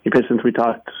 He pitched since we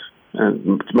talked. It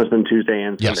must have been Tuesday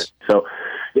and Sunday. Yes. So,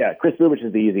 yeah, Chris Bubich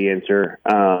is the easy answer.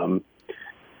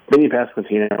 Vinny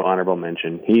Pasquantino, honorable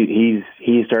mention.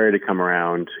 He started to come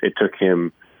around. It took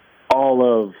him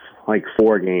all of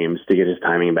 4 games to get his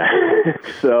timing back.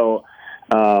 So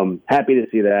happy to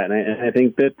see that. And I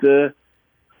think that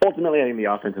ultimately I think the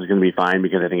offense is going to be fine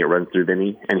because I think it runs through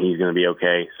Vinny and he's going to be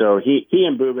okay. So he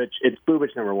and Bubich, it's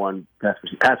Bubich number 1,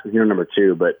 Pasquantino number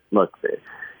 2. But look,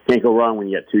 can't go wrong when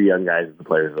you get 2 young guys as the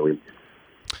players of the week.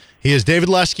 He is David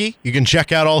Lesky. You can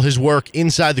check out all his work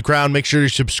inside the Crown. Make sure you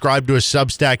subscribe to his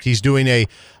Substack. He's doing a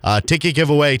ticket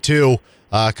giveaway too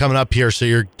coming up here, so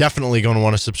you're definitely going to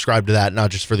want to subscribe to that, not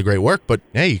just for the great work, but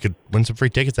hey, you could win some free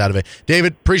tickets out of it.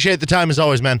 David, appreciate the time as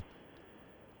always, man.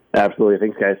 Absolutely.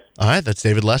 Thanks, guys. All right, that's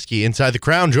David Lesky, Inside the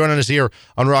Crown, joining us here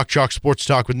on Rock Chalk Sports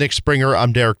Talk with Nick Springer.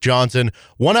 I'm Derek Johnson.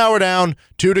 1 hour down,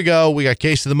 2 to go. We got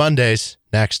Case of the Mondays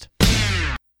next.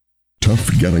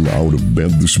 Tough getting out of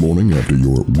bed this morning after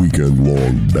your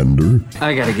weekend-long bender?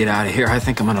 I gotta get out of here. I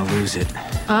think I'm gonna lose it.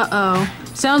 Uh-oh.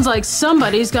 Sounds like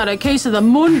somebody's got a case of the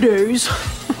Mondays.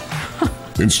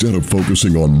 Instead of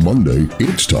focusing on Monday,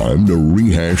 it's time to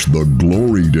rehash the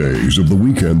glory days of the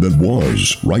weekend that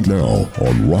was, right now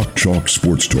on Rock Chalk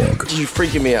Sports Talk. You're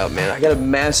freaking me out, man. I got a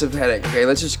massive headache, okay?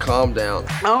 Let's just calm down.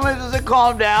 How much does it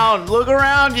calm down? Look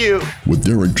around you. With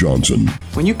Derek Johnson.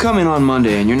 When you come in on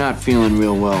Monday and you're not feeling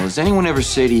real well, does anyone ever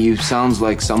say to you, sounds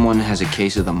like someone has a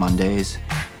case of the Mondays?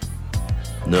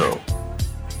 No,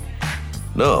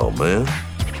 man.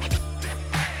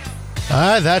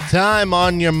 That time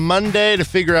on your Monday to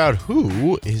figure out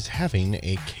who is having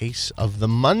a case of the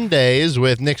Mondays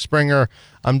with Nick Springer.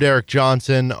 I'm Derek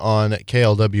Johnson on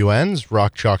KLWN's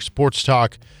Rock Chalk Sports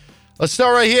Talk. Let's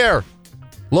start right here.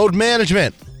 Load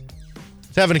management.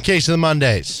 It's having a case of the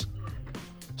Mondays.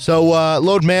 So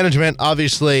load management,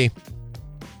 obviously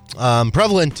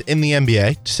prevalent in the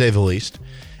NBA, to say the least.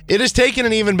 It has taken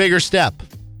an even bigger step.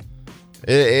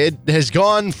 It has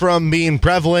gone from being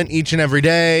prevalent each and every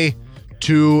day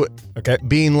to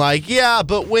being like, yeah,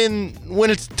 but when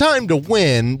it's time to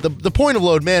win, the point of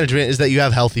load management is that you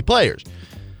have healthy players.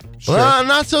 Sure. Well,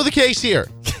 not so the case here.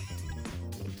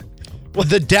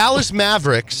 The Dallas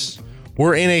Mavericks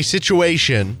were in a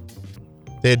situation,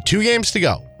 they had 2 games to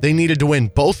go. They needed to win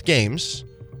both games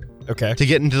to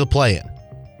get into the play-in.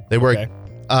 They were,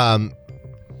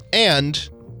 and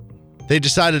they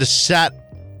decided to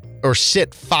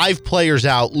sit 5 players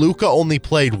out. Luka only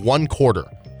played 1 quarter.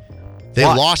 They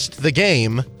lost the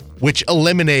game, which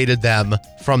eliminated them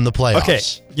from the playoffs. Okay,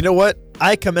 you know what?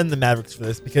 I commend the Mavericks for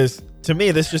this because, to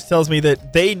me, this just tells me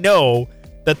that they know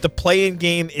that the play-in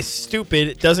game is stupid,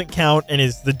 it doesn't count, and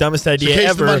is the dumbest idea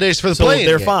ever. Mondays for the so play-in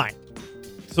they're game. Fine.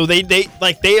 So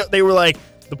they were like,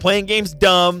 the play-in game's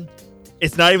dumb.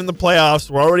 It's not even the playoffs.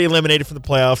 We're already eliminated from the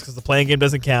playoffs because the playing game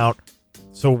doesn't count.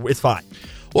 So it's fine.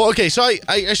 Well, okay, so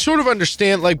I sort of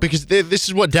understand, like, because this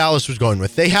is what Dallas was going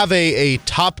with. They have a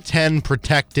top 10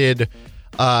 protected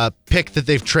pick that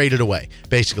they've traded away,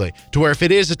 basically, to where if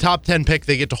it is a top 10 pick,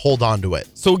 they get to hold on to it.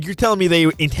 So you're telling me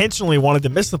they intentionally wanted to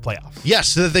miss the playoffs? Yes,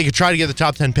 so that they could try to get the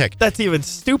top 10 pick. That's even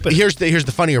stupid. Here's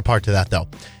the funnier part to that, though.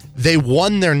 They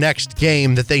won their next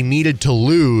game that they needed to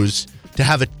lose to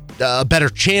have a better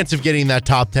chance of getting that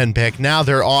top 10 pick. Now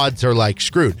their odds are like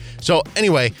screwed. So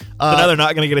anyway, so now they're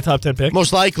not going to get a top 10 pick?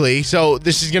 Most likely. So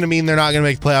this is going to mean they're not going to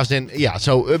make the playoffs. And yeah,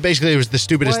 so basically it was the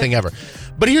stupidest thing ever.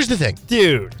 But here's the thing.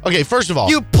 Dude. Okay, first of all.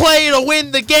 You play to win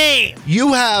the game.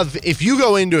 You have, if you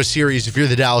go into a series, if you're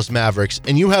the Dallas Mavericks,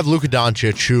 and you have Luka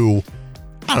Doncic, who,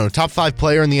 I don't know, top 5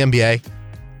 player in the NBA,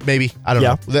 maybe. I don't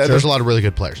know. There's a lot of really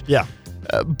good players. Yeah.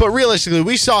 But realistically,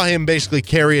 we saw him basically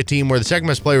carry a team where the second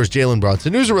best player was Jalen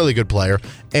Brunson, who's a really good player,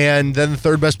 and then the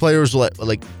third best player was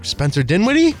like Spencer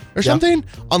Dinwiddie or something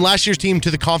on last year's team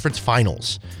to the conference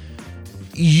finals.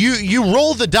 You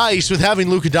roll the dice with having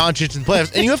Luka Doncic in the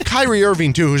playoffs, and you have Kyrie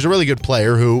Irving too, who's a really good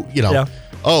player. Who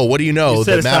oh, what do you know?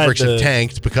 The Mavericks have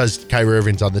tanked because Kyrie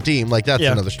Irving's on the team. Like that's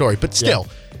another story. But still.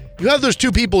 You have those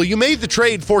two people. You made the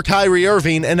trade for Kyrie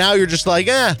Irving, and now you're just like,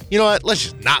 you know what? Let's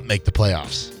just not make the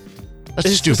playoffs.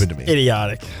 That's stupid to me.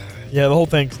 Idiotic. Yeah, the whole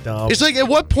thing's dumb. It's like, at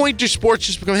what point do sports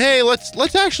just become, hey,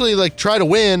 let's actually like try to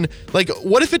win? Like,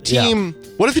 what if a team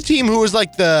who was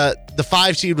like the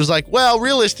 5 seed was like, well,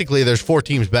 realistically, there's 4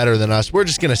 teams better than us. We're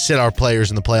just gonna sit our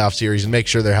players in the playoff series and make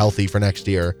sure they're healthy for next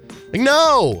year. Like,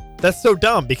 no, that's so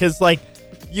dumb because like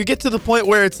you get to the point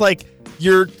where it's like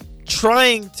you're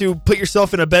trying to put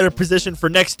yourself in a better position for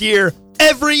next year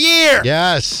every year.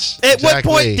 Yes. At what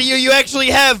point do you actually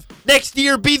have next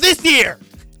year be this year?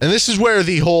 And this is where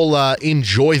the whole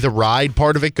enjoy the ride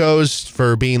part of it goes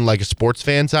for being like a sports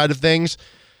fan side of things.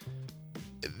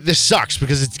 This sucks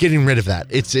because it's getting rid of that.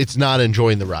 It's not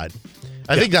enjoying the ride.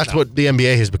 I think that's what the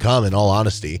NBA has become, in all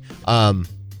honesty.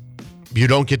 You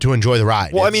don't get to enjoy the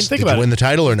ride. Well, I mean, think about it. Did you win the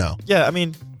title or no? Yeah, I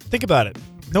mean, think about it.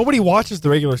 Nobody watches the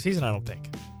regular season, I don't think.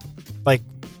 Like,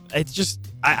 it's just...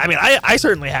 I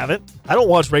certainly haven't. I don't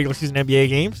watch regular season NBA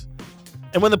games.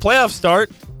 And when the playoffs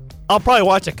start, I'll probably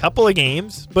watch a couple of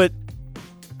games, but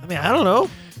I mean, I don't know.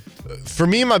 For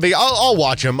me, I'll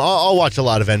watch them. I'll watch a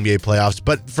lot of NBA playoffs,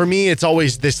 but for me, it's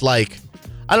always this like,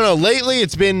 I don't know. Lately,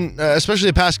 it's been, especially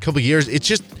the past couple of years,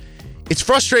 it's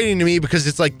frustrating to me because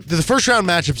it's like, do the first round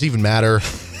matchups even matter?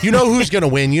 You know who's going to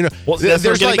win. You know, well, that's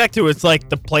what I'm getting back to. It's like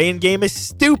the playing game is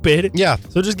stupid. Yeah.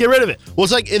 So just get rid of it. Well,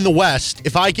 it's like in the West,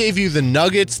 if I gave you the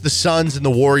Nuggets, the Suns, and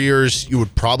the Warriors, you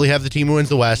would probably have the team who wins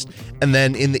the West. And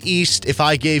then in the East, if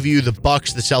I gave you the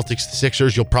Bucks, the Celtics, the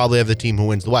Sixers, you'll probably have the team who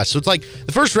wins the West. So it's like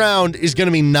the first round is going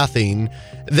to mean nothing.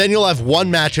 Then you'll have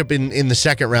one matchup in the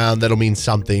second round that'll mean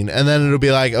something. And then it'll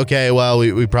be like, okay, well,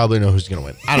 we probably know who's going to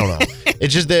win. I don't know.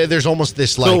 It's just there's almost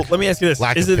this like, so let me ask you this.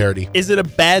 Lack of parity. Is it a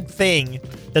bad thing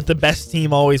that the best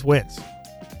team always wins?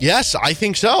 Yes, I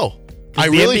think so. I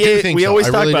really do think so. We always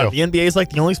talk about it. The NBA is like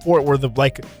the only sport where the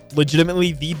like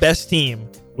legitimately the best team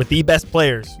with the best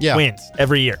players wins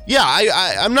every year. Yeah,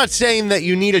 I'm not saying that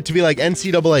you need it to be like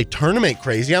NCAA tournament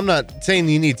crazy. I'm not saying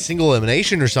you need single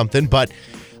elimination or something, but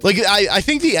like I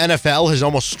think the NFL has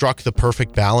almost struck the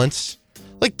perfect balance.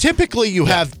 Like typically you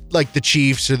have like the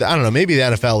Chiefs or I don't know, maybe the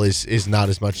NFL is not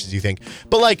as much as you think.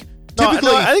 But like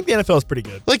typically, no, I think the NFL is pretty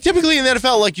good. Like typically in the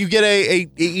NFL, like you get a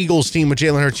Eagles team with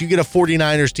Jalen Hurts, you get a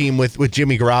 49ers team with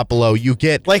Jimmy Garoppolo, you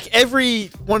get like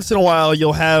every once in a while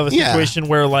you'll have a situation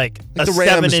where like a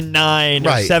 7-9 or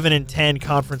 7-10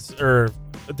 conference or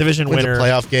division winner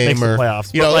playoff game makes or the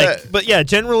playoffs. You but know, like, but yeah,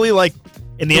 generally like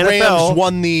in the NFL, Rams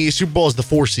won the Super Bowl as the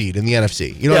 4 seed in the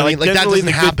NFC. You know what I mean? Like that doesn't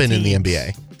happen in the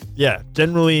NBA. Yeah,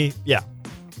 generally, yeah.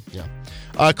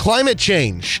 Climate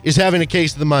change is having a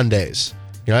case of the Mondays.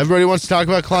 You know, everybody wants to talk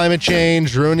about climate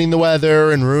change, ruining the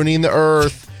weather and ruining the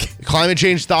earth. Climate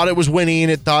change thought it was winning.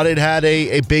 It thought it had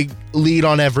a big lead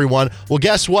on everyone. Well,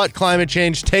 guess what, climate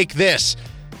change? Take this.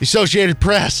 The Associated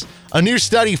Press. A new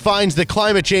study finds that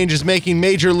climate change is making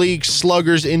major league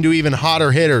sluggers into even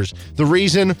hotter hitters. The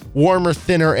reason? Warmer,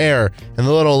 thinner air. And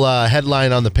the little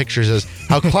headline on the picture says,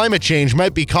 how climate change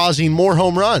might be causing more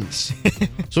home runs.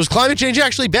 So is climate change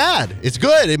actually bad? It's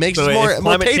good. It makes us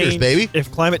more taters, baby.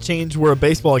 If climate change were a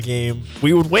baseball game,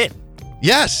 we would win.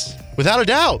 Yes, without a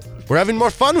doubt. We're having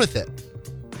more fun with it.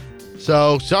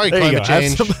 So, sorry, climate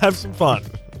change. Have some fun.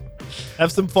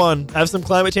 Have some fun. Have some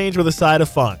climate change with a side of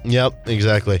fun. Yep,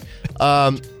 exactly.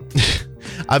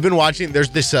 I've been watching, there's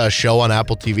this show on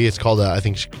Apple TV. It's called, I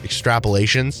think,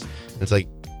 Extrapolations. It's like,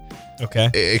 okay,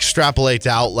 it extrapolates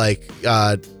out like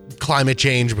climate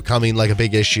change becoming like a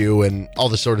big issue and all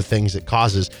the sort of things it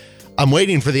causes. I'm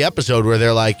waiting for the episode where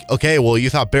they're like, okay, well, you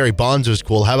thought Barry Bonds was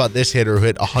cool. How about this hitter who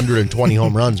hit 120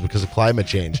 home runs because of climate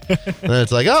change? And then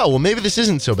it's like, oh, well, maybe this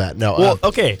isn't so bad. No. Well,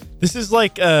 okay. This is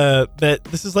like I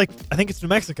think it's New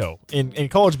Mexico in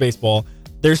college baseball.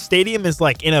 Their stadium is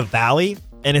like in a valley,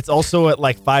 and it's also at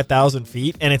like 5,000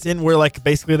 feet, and it's in where like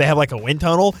basically they have like a wind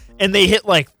tunnel, and they hit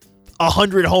like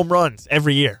 100 home runs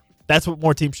every year. That's what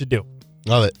more teams should do.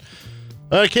 Love it.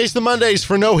 All right, case the Mondays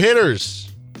for no hitters.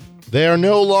 They are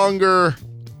no longer,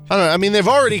 I don't know, I mean, they've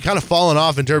already kind of fallen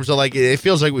off in terms of like, it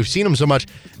feels like we've seen them so much.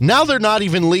 Now they're not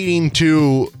even leading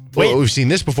to, well, we've seen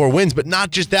this before, wins, but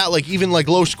not just that, like even like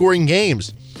low scoring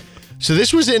games. So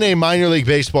this was in a minor league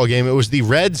baseball game. It was the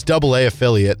Reds AA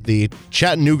affiliate, the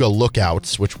Chattanooga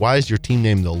Lookouts, which why is your team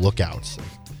named the Lookouts?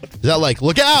 Is that like,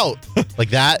 look out?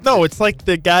 Like that? No, it's like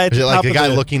the guy at Is the it top like the guy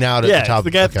looking out at the top? Yeah, it's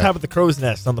the guy at the top of the crow's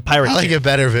nest on the pirate I like ship. it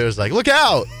better if it was like, look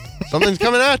out. Something's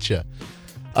coming at you.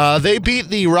 They beat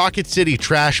the Rocket City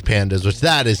Trash Pandas, which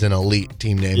that is an elite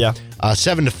team name. Yeah.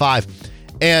 7-5.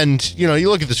 And, you know, you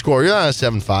look at the score,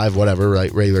 7-5, whatever,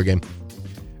 right? Regular game.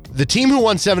 The team who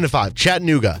won 7-5,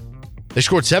 Chattanooga, they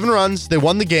scored 7 runs. They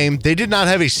won the game. They did not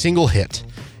have a single hit.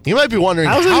 You might be wondering,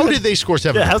 how did they score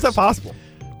 7 runs? How's that possible?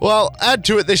 Well, add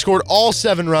to it, they scored all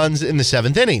 7 runs in the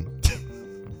 7th inning.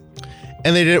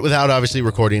 And they did it without obviously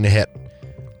recording a hit.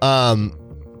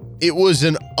 It was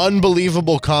an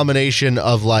unbelievable combination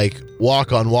of like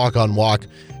walk on walk on walk.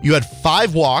 You had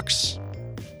 5 walks,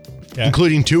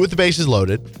 including 2 with the bases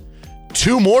loaded.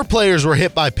 2 more players were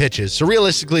hit by pitches. So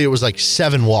realistically, it was like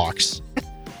 7 walks.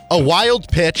 A wild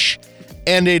pitch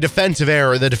and a defensive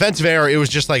error. The defensive error, it was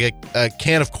just like a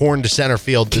can of corn to center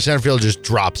field. The center field just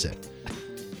drops it.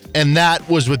 And that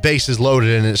was with bases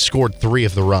loaded, and it scored 3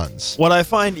 of the runs. What I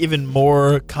find even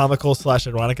more comical /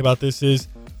 ironic about this is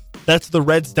that's the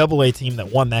Reds AA team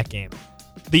that won that game.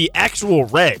 The actual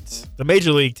Reds, the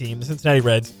major league team, the Cincinnati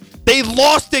Reds, they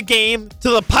lost a game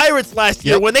to the Pirates last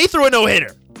year when they threw a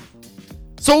no-hitter.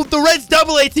 So the Reds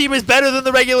AA team is better than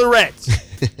the regular Reds.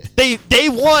 They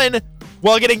won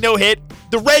while getting no hit.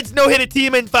 The Reds no-hit a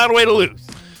team and found a way to lose.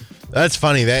 That's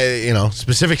funny. They,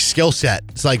 specific skill set.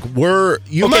 It's like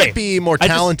you might be more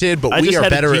talented, but we are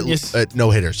better at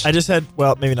no-hitters. I just had,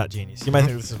 well, maybe not genius. You might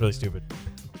think this is really stupid.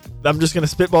 I'm just going to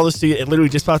spitball this to you. It literally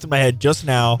just popped in my head just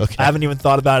now. Okay. I haven't even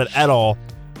thought about it at all.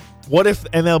 What if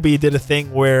MLB did a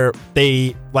thing where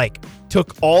they like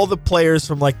took all the players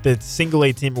from like the single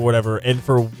A team or whatever, and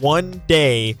for one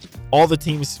day, all the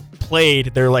teams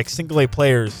played their like single A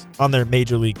players on their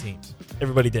major league teams.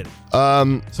 Everybody did it.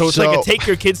 So it's like a take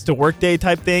your kids to work day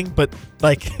type thing, but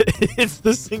like it's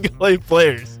the single A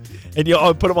players, and you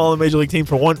put them all on the major league team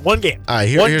for one game. All right,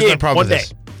 here's my problem with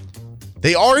this.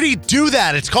 They already do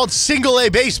that. It's called single A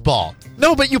baseball.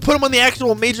 No, but you put them on the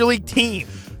actual major league team.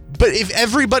 But if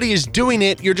everybody is doing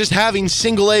it, you're just having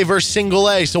single A versus single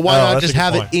A. So why not just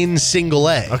have it in single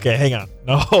A? Okay, hang on.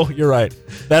 No, you're right.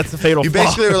 That's the fatal flaw. You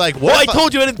basically were like, I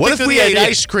told you I didn't think through the idea. What if we ate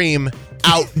ice cream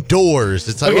outdoors?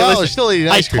 It's like, we're still eating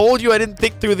ice cream. I told you I didn't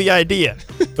think through the idea.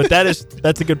 But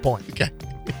that's a good point. Okay.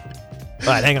 All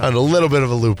right, hang on. A little bit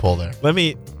of a loophole there.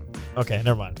 Okay,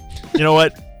 never mind. You know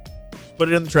what? Put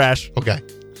it in the trash. Okay.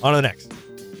 On to the next.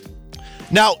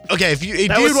 Now, okay, if you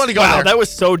want to go there, that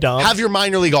was so dumb. Have your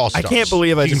minor league all-stars. I can't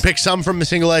believe you can pick some from the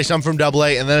single A, some from double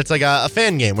A, and then it's like a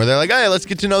fan game where they're like, hey, let's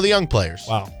get to know the young players.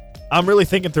 Wow. I'm really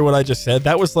thinking through what I just said.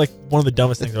 That was like one of the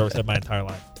dumbest things I've ever said in my entire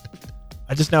life.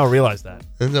 I just now realized that.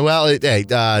 Well, hey,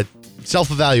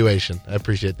 self-evaluation. I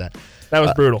appreciate that. That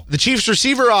was brutal. The Chiefs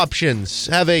receiver options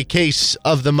have a case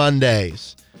of the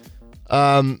Mondays.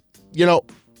 I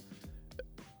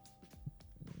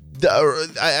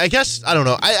guess, I don't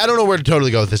know. I don't know where to totally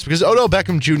go with this because Odell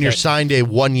Beckham Jr. signed a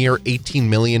 1-year, $18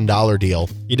 million deal.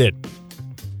 He did.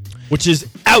 Which is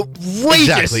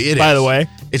outrageous, exactly, by the way.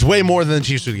 It's way more than the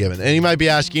Chiefs would have given. And you might be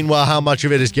asking, well, how much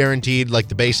of it is guaranteed, like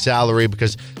the base salary?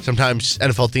 Because sometimes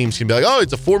NFL teams can be like, oh,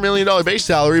 it's a $4 million base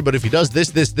salary, but if he does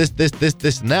this,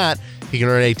 and that, he can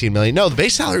earn $18 million. No, the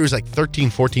base salary was like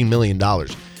 $14 million.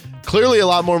 Clearly a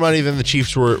lot more money than the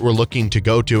Chiefs were looking to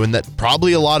go to, and that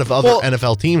probably a lot of other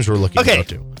NFL teams were looking to go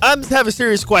to. I have a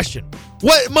serious question.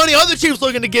 What money are the Chiefs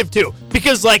looking to give to?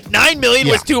 Because like $9 million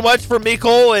was too much for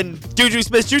Mecole and Juju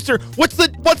Smith-Schuster. What's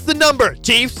the number,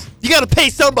 Chiefs? You got to pay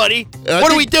somebody.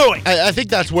 What are we doing? I think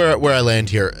that's where I land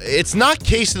here. It's not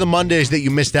case of the Mondays that you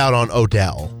missed out on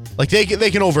Odell. Like they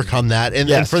can overcome that,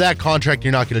 and for that contract,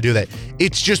 you're not going to do that.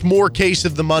 It's just more case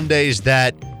of the Mondays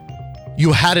that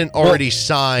you hadn't already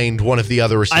signed one of the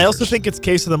other receivers. I also think it's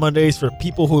case of the Mondays for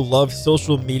people who love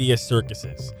social media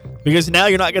circuses. Because now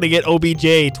you're not going to get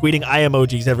OBJ tweeting eye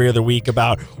emojis every other week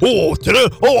about,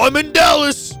 I'm in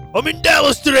Dallas. I'm in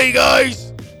Dallas today,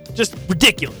 guys. Just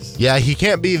ridiculous. Yeah, he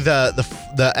can't be the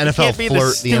NFL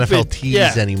flirt, the NFL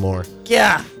tease anymore.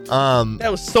 Yeah. That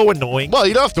was so annoying. Well,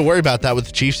 you don't have to worry about that with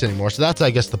the Chiefs anymore. So that's,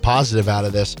 I guess, the positive out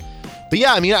of this. But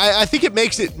yeah, I mean, I think it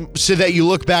makes it so that you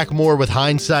look back more with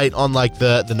hindsight on like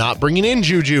the not bringing in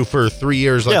Juju for 3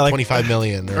 years, like $25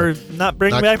 million, or not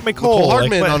bringing back McCole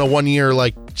Hardman on a 1 year,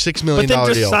 like $6 million deal. But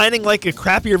then just signing like a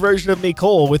crappier version of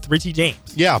McCole with Richie James.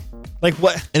 Yeah, like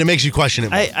what? And it makes you question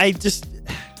it more.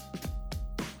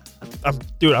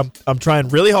 I'm trying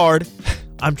really hard.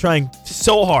 I'm trying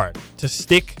so hard to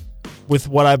stick with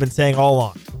what I've been saying all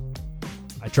along.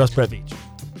 I trust Brett Veach,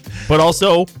 but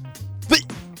also.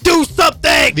 Do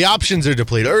something! The options are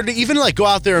depleted. Or to even like go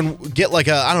out there and get like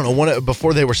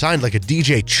before they were signed, like a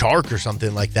DJ Chark or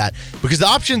something like that. Because the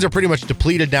options are pretty much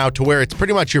depleted now to where it's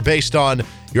pretty much you're based on,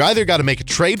 you either got to make a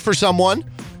trade for someone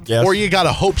or you got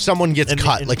to hope someone gets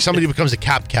cut. Like somebody becomes a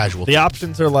cap casualty. The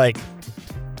options are like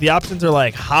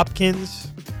Hopkins,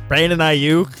 Brandon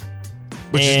Ayuk.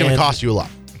 Which is going to cost you a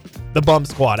lot. The bum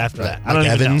squad after that. I don't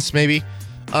even Evans, know. Maybe.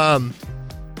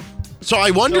 So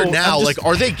I wonder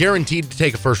are they guaranteed to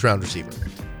take a first-round receiver?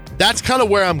 That's kind of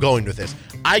where I'm going with this.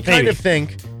 I kind of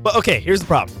think... But okay, here's the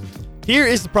problem. Here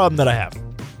is the problem that I have.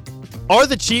 Are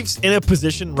the Chiefs in a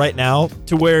position right now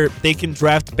to where they can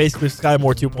draft basically Sky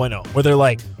Moore 2.0? Where they're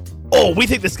like, we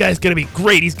think this guy's going to be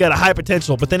great. He's got a high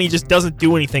potential, but then he just doesn't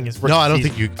do anything his first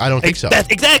season. I don't think so.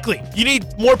 Exactly. You need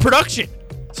more production.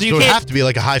 So you can't, it have to be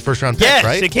like a high first-round pick,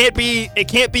 right? It can't be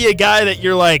a guy that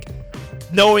you're like...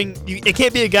 it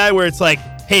can't be a guy where it's like,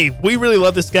 hey, we really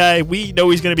love this guy. We know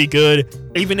he's going to be good,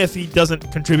 even if he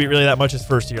doesn't contribute really that much his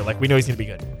first year. Like, we know he's going to be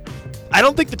good. I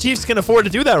don't think the Chiefs can afford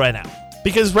to do that right now.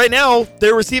 Because right now,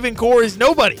 their receiving core is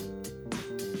nobody.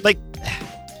 Like...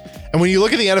 And when you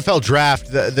look at the NFL draft,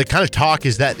 the kind of talk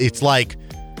is that it's like...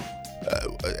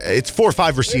 it's 4 or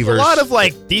 5 receivers. There's a lot of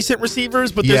like decent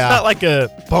receivers, but there's not like a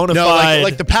bona fide.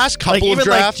 Like the past couple of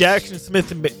drafts, like Jackson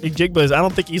Smith and Jigba, I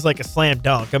don't think he's like a slam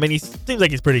dunk. I mean, he seems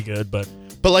like he's pretty good, but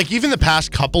like even the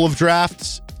past couple of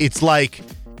drafts, it's like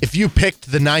if you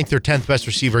picked the 9th or 10th best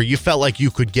receiver, you felt like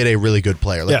you could get a really good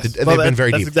player. Like they've been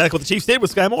very deep. That's exactly what the Chiefs did with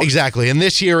Sky Moore. Exactly. And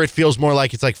this year, it feels more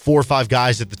like it's like 4 or 5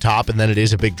 guys at the top, and then it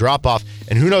is a big drop-off.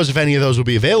 And who knows if any of those will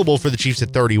be available for the Chiefs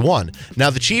at 31. Now,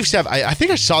 the Chiefs have, I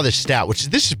think I saw this stat,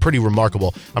 this is pretty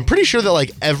remarkable. I'm pretty sure that like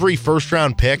every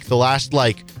first-round pick, the last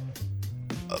like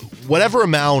whatever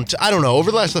amount, I don't know,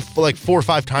 over the last like 4 or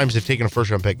 5 times they've taken a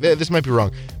first-round pick. This might be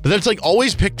wrong, but that's like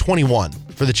always pick 21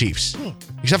 for the Chiefs.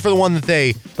 Except for the one that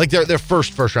they, like their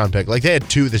first-round pick. Like they had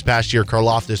 2 this past year.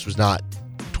 Karlaftis was not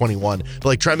 21. But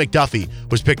like Trent McDuffie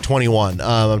was picked 21.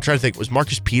 I'm trying to think, was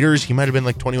Marcus Peters? He might have been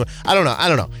like 21. I don't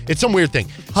know. It's some weird thing.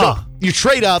 So you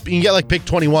trade up and you get like pick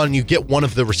 21 and you get one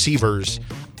of the receivers.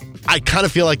 I kind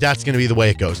of feel like that's going to be the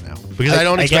way it goes now. Because I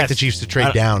don't expect the Chiefs to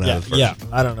trade down out of the first. Yeah,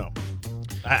 I don't know.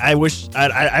 I wish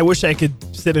I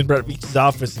could sit in Brett Veach's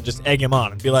office and just egg him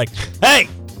on and be like, hey,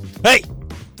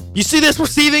 you see this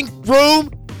receiving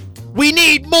room? We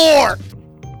need more.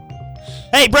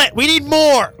 Hey, Brett, we need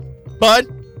more, bud.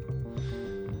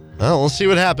 Well, we'll see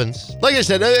what happens. Like I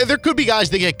said, there could be guys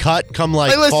that get cut come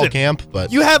like fall camp,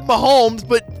 but you have Mahomes,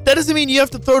 but that doesn't mean you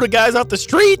have to throw to guys off the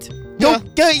street. Yeah.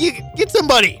 You get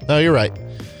somebody. No, you're right.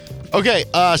 Okay,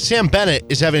 Sam Bennett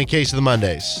is having a case of the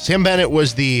Mondays. Sam Bennett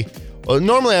was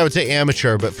normally I would say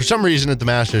amateur, but for some reason at the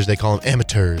Masters they call them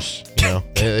amateurs. You know,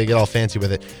 they get all fancy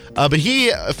with it. But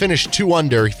he finished 2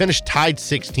 under. He finished tied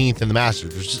 16th in the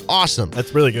Masters, which is awesome.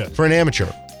 That's really good for an amateur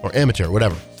or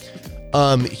whatever.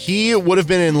 He would have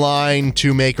been in line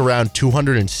to make around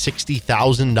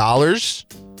 $260,000.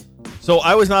 So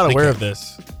I was not aware of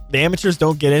this. The amateurs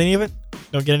don't get any of it?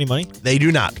 Don't get any money? They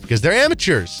do not, because they're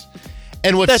amateurs.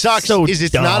 And what sucks is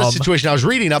it's not a situation. I was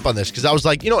reading up on this because I was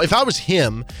like, if I was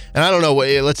him, and I don't know,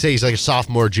 let's say he's like a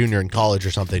sophomore, junior in college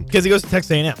or something. Because he goes to Texas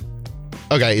A&M.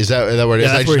 Okay, is that what it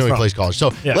is? I just know he plays college.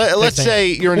 So let's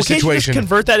say you're in a situation. Can't you just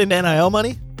convert that into NIL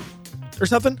money or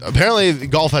something? Apparently,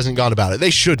 golf hasn't gone about it. They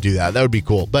should do that. That would be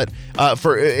cool. But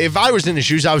if I was in his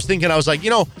shoes, I was like,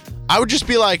 I would just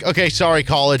be like, okay, sorry,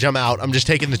 college, I'm out. I'm just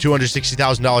taking the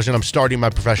 $260,000 and I'm starting my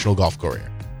professional golf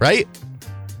career. Right?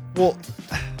 Well,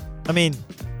 I mean,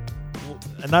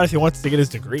 not if he wants to get his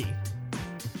degree.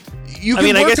 You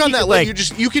can work on that.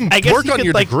 You can work on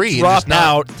your degree. Drop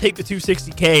out, take the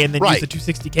 $260K, and then use the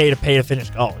 $260K to pay to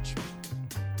finish college.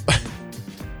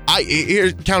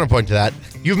 Here's counterpoint to that.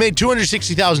 You've made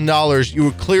 $260,000. You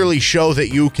would clearly show that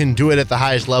you can do it at the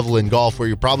highest level in golf, where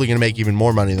you're probably going to make even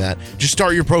more money than that. Just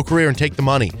start your pro career and take the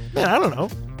money. Man, I don't know.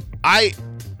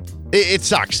 It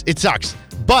sucks. It sucks.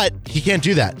 But he can't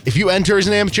do that. If you enter as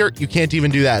an amateur, you can't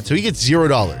even do that. So he gets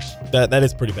 $0. That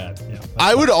is pretty bad. Yeah.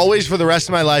 I would always, for the rest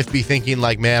of my life, be thinking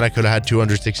like, man, I could have had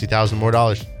 $260,000 more.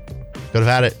 Could have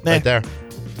had it right there.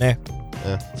 Nah.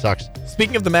 Yeah, sucks.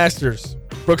 Speaking of the Masters,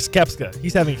 Brooks Koepka,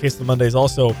 he's having a case of the Mondays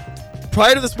also.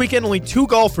 Prior to this weekend, only 2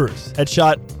 golfers had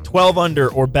shot 12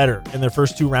 under or better in their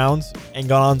first 2 rounds and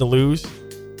gone on to lose.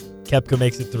 Koepka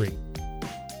makes it 3.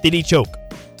 Did he choke?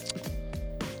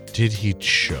 Did he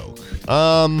choke?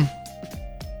 I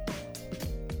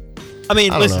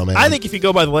mean, listen, I think if you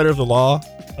go by the letter of the law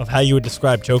of how you would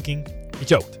describe choking, he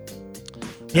choked.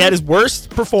 He had his worst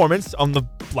performance on the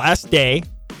last day.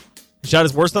 He shot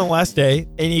his worst on the last day,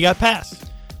 and he got passed.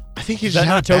 I think he's just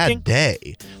had a bad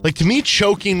day. Like, to me,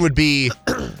 choking would be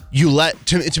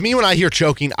to me, when I hear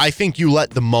choking, I think you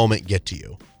let the moment get to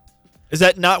you. Is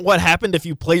that not what happened if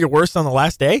you play your worst on the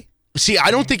last day? See,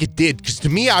 I don't think it did, because to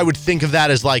me, I would think of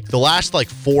that as like the last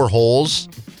 4 holes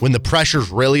when the pressure's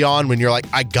really on, when you're like,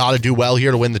 I got to do well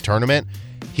here to win the tournament.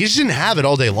 He just didn't have it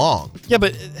all day long. Yeah,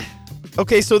 but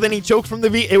okay, so then he choked from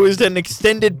it was an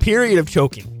extended period of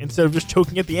choking instead of just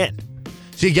choking at the end.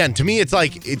 See, again, to me, it's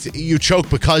like you choke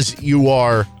because you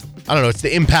are, I don't know, it's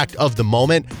the impact of the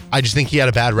moment. I just think he had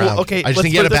a bad round. Well, okay, I just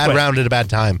think he had a bad round at a bad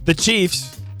time. The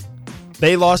Chiefs,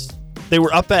 they lost. They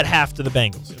were up at half to the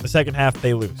Bengals. In the second half,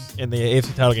 they lose in the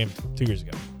AFC title game 2 years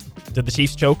ago. Did the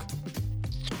Chiefs choke?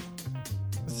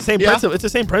 It's the same principle. It's the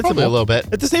same principle. Probably a little bit.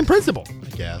 It's the same principle.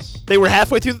 I guess. They were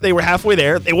halfway through. They were halfway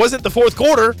there. It wasn't the fourth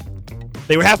quarter.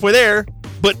 They were halfway there.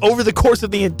 But over the course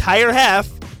of the entire half,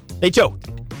 they choked.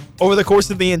 Over the course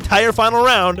of the entire final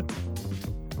round,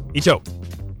 he choked.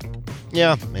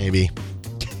 Yeah, maybe.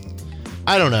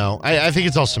 I don't know. I think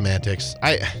it's all semantics.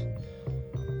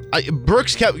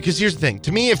 Brooks kept, because here's the thing.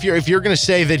 To me, if you're going to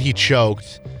say that he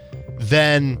choked,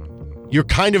 then you're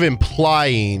kind of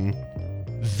implying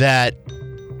that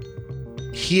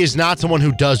he is not someone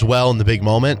who does well in the big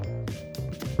moment,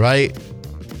 right?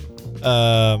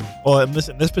 Well, in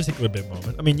this particular big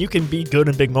moment, I mean, you can be good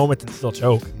in big moments and still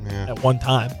choke at one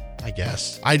time. I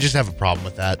guess. I just have a problem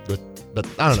with that. But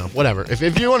I don't know. Whatever.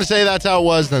 If you want to say that's how it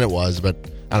was, then it was. But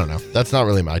I don't know. That's not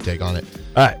really my take on it.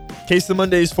 All right. Case of the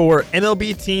Mondays for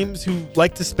MLB teams who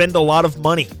like to spend a lot of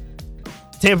money.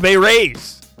 Tampa Bay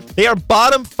Rays. They are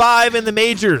bottom 5 in the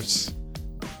majors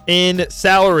in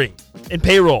salary and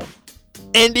payroll.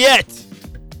 And yet,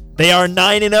 they are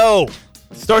 9-0.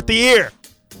 Start the year.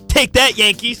 Take that,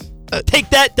 Yankees.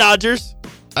 Take that, Dodgers.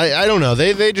 I don't know.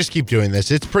 They just keep doing this.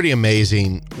 It's pretty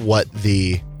amazing what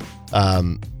the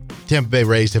Tampa Bay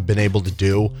Rays have been able to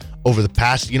do over the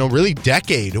past, really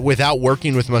decade without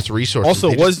working with much resources.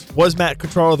 Also, was Matt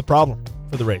Quatraro the problem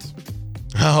for the Rays?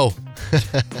 Oh.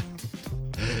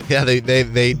 Yeah, they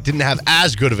didn't have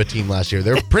as good of a team last year.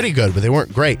 They were pretty good, but they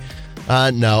weren't great.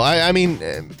 No, I mean,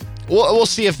 we'll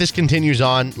see if this continues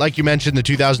on. Like you mentioned, the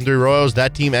 2003 Royals,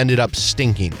 that team ended up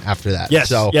stinking after that. Yes,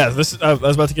 so, yeah. I was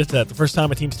about to get to that. The first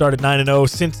time a team started 9-0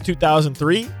 since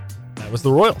 2003, that was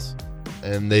the Royals.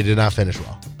 And they did not finish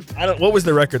well. What was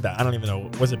the record that? I don't even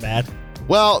know. Was it bad?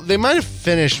 Well, they might have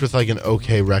finished with an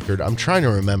okay record. I'm trying to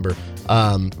remember.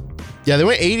 Yeah, they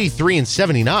went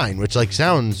 83-79, which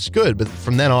sounds good, but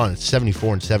from then on it's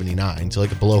 74-79, so a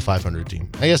below 500 team.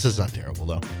 I guess that's not terrible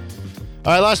though.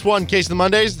 All right, last one. Case of the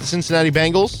Mondays, the Cincinnati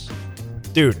Bengals.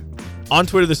 Dude, on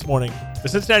Twitter this morning, the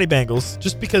Cincinnati Bengals,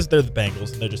 just because they're the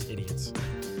Bengals and they're just idiots,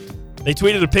 they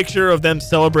tweeted a picture of them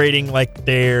celebrating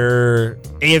their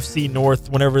AFC North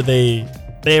whenever they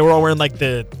were all wearing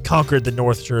the Conquered the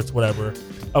North shirts, whatever,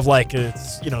 of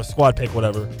it's, squad pick,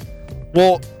 whatever.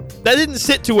 Well, that didn't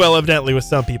sit too well, evidently, with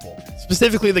some people,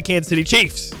 specifically the Kansas City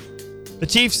Chiefs. The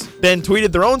Chiefs then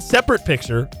tweeted their own separate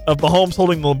picture of Mahomes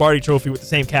holding the Lombardi Trophy with the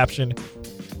same caption,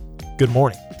 "Good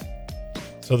morning."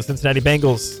 So the Cincinnati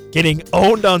Bengals getting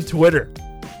owned on Twitter,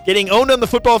 getting owned on the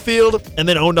football field, and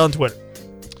then owned on Twitter.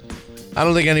 I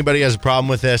don't think anybody has a problem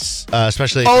with this,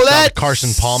 especially that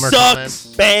Carson Palmer sucks,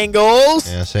 comments. Bengals.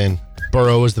 Yeah, saying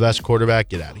Burrow is the best quarterback.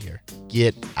 Get out of here.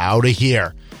 Get out of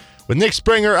here. With Nick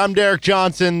Springer, I'm Derek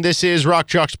Johnson. This is Rock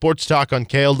Chalk Sports Talk on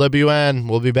KLWN.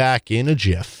 We'll be back in a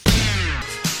jiff.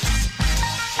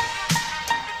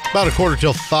 About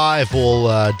 5:15,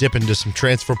 we'll dip into some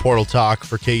transfer portal talk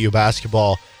for KU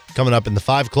basketball coming up in the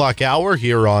 5 o'clock hour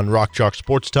here on Rock Chalk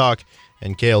Sports Talk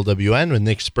and KLWN. With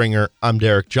Nick Springer, I'm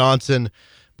Derek Johnson.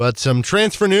 But some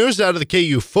transfer news out of the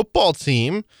KU football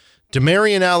team.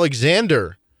 Demarion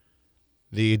Alexander,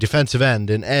 the defensive end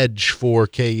and edge for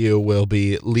KU, will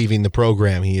be leaving the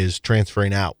program. He is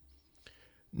transferring out.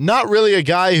 Not really a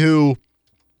guy who,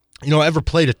 ever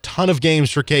played a ton of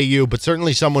games for KU, but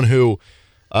certainly someone who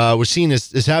was seen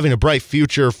as having a bright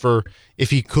future for if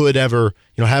he could ever,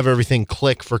 have everything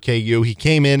click for KU. He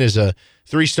came in as a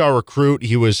 3-star recruit.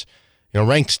 He was,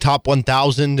 ranked top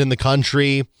 1,000 in the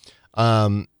country.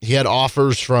 He had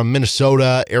offers from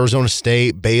Minnesota, Arizona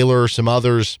State, Baylor, some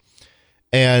others.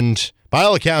 And by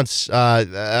all accounts,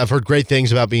 I've heard great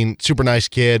things about being super nice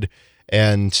kid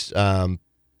and,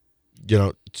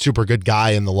 super good guy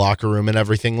in the locker room and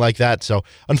everything like that. So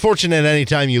unfortunate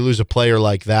anytime you lose a player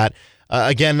like that.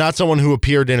 Again, not someone who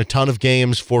appeared in a ton of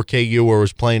games for KU or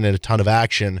was playing in a ton of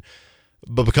action,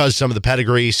 but because some of the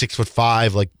pedigree,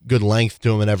 6'5", like good length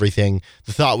to him and everything,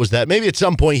 the thought was that maybe at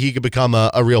some point he could become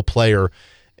a real player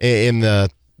in the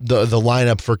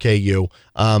lineup for KU.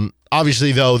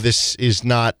 Obviously, though, this is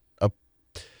not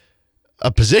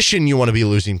a position you want to be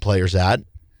losing players at.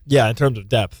 Yeah, in terms of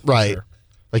depth. Right. Sure.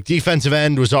 Like defensive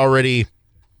end was already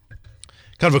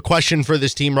kind of a question for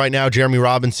this team right now. Jeremy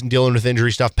Robinson dealing with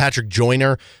injury stuff. Patrick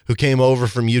Joyner, who came over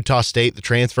from Utah State, the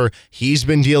transfer, he's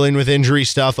been dealing with injury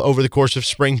stuff over the course of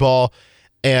spring ball.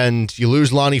 And you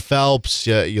lose Lonnie Phelps.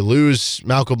 You lose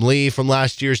Malcolm Lee from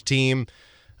last year's team.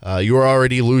 You were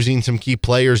already losing some key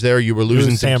players there. You were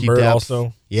losing some Sam key Bird depth.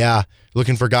 also. Yeah,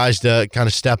 looking for guys to kind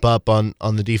of step up on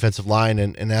the defensive line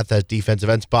and at that defensive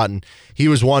end spot. And he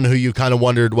was one who you kind of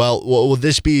wondered, well, will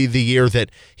this be the year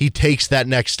that he takes that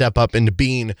next step up into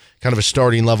being kind of a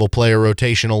starting level player,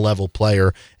 rotational level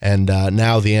player? And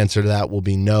now the answer to that will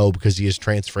be no, because he is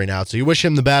transferring out. So you wish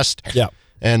him the best. Yeah.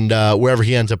 And wherever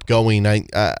he ends up going,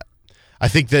 I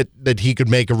think that he could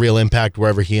make a real impact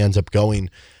wherever he ends up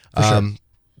going. For sure.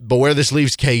 But where this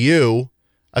leaves KU,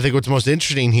 I think what's most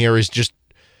interesting here is just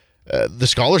the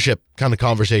scholarship kind of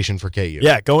conversation for KU.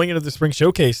 Yeah, going into the spring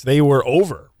showcase, they were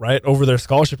over their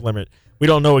scholarship limit. We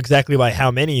don't know exactly by how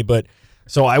many, but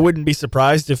so I wouldn't be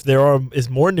surprised if there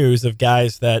is more news of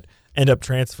guys that end up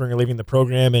transferring or leaving the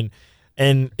program.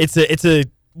 And it's a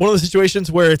one of the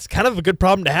situations where it's kind of a good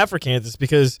problem to have for Kansas,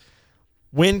 because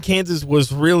when Kansas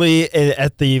was really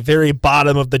at the very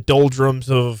bottom of the doldrums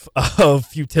of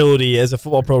futility as a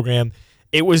football program,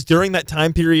 it was during that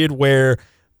time period where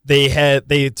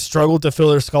they struggled to fill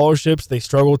their scholarships. They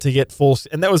struggled to get full,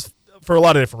 and that was for a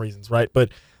lot of different reasons, right?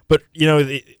 But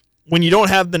when you don't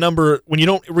have the number, when you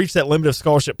don't reach that limit of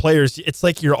scholarship players, it's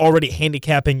like you're already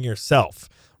handicapping yourself,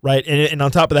 right? And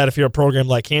on top of that, if you're a program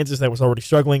like Kansas that was already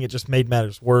struggling, it just made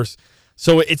matters worse.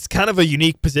 So it's kind of a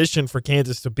unique position for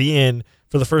Kansas to be in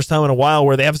for the first time in a while,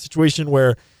 where they have a situation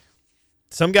where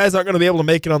some guys aren't going to be able to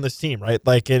make it on this team, right?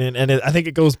 I think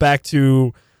it goes back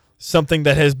to something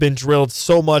that has been drilled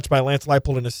so much by Lance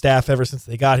Leipold and his staff ever since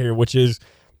they got here, which is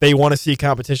they want to see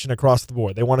competition across the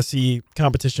board. They want to see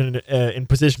competition in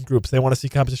position groups. They want to see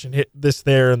competition hit this,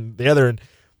 there, and the other. And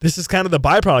this is kind of the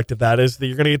byproduct of that, is that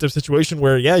you're going to get to a situation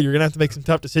where, you're going to have to make some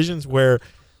tough decisions where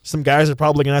some guys are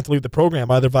probably going to have to leave the program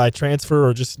either by transfer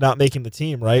or just not making the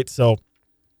team, right? So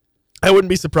I wouldn't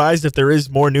be surprised if there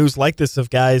is more news like this of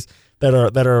guys that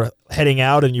are heading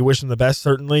out, and you wish them the best,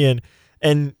 certainly.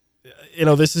 And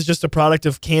this is just a product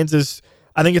of Kansas.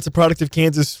 I think it's a product of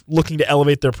Kansas looking to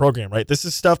elevate their program, right? This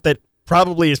is stuff that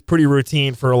probably is pretty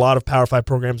routine for a lot of Power 5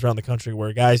 programs around the country,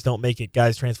 where guys don't make it,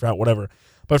 guys transfer out, whatever.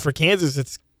 But for Kansas,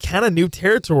 it's kind of new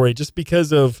territory just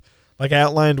because of, like I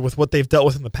outlined, with what they've dealt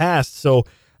with in the past. So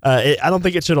I don't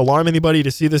think it should alarm anybody to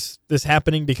see this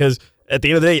happening, because at the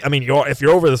end of the day, I mean, if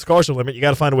you're over the scholarship limit, you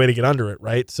got to find a way to get under it,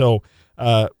 right? So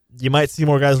you might see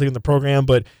more guys leaving the program,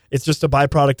 but it's just a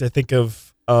byproduct, I think,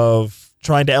 of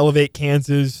trying to elevate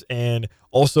Kansas, and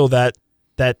also that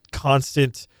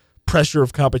constant pressure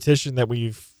of competition that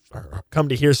we've come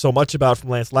to hear so much about from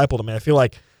Lance Leipold. I mean, I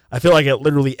feel like it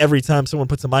literally every time someone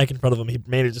puts a mic in front of him, he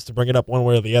made it just to bring it up one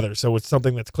way or the other. So it's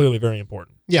something that's clearly very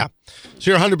important. Yeah.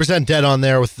 So you're 100% dead on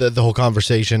there with the whole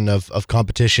conversation of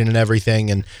competition and everything.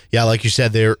 And yeah, like you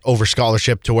said, they're over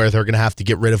scholarship to where they're going to have to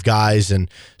get rid of guys, and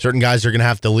certain guys are going to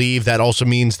have to leave. That also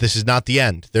means this is not the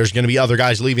end. There's going to be other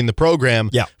guys leaving the program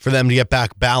for them to get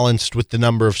back balanced with the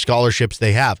number of scholarships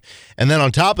they have. And then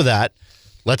on top of that,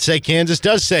 let's say Kansas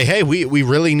does say, hey, we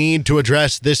really need to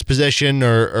address this position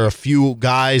or a few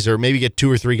guys, or maybe get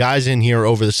 2 or 3 guys in here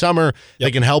over the summer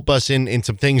that can help us in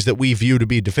some things that we view to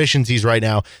be deficiencies right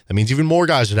now. That means even more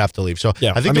guys would have to leave. So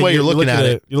I think the way you're looking at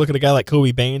it. You look at a guy like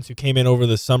Kobe Baines, who came in over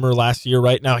the summer last year,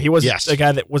 right? Now, he wasn't a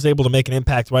guy that was able to make an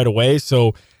impact right away.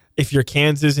 So if you're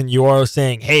Kansas and you are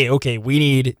saying, hey, okay, we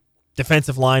need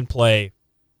defensive line play,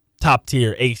 top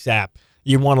tier, ASAP,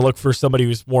 you want to look for somebody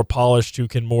who's more polished, who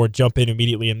can more jump in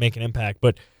immediately and make an impact.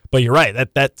 But you're right.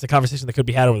 That's a conversation that could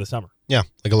be had over the summer. Yeah,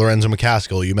 like a Lorenzo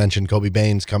McCaskill. You mentioned Kobe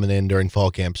Baines coming in during fall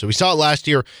camp. So we saw it last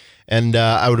year, and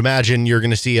I would imagine you're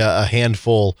going to see a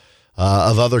handful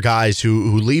of other guys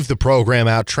who leave the program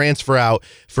out, transfer out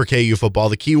for KU football.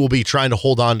 The key will be trying to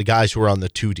hold on to guys who are on the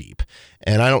 2 deep.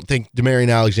 And I don't think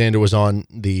Demarion Alexander was on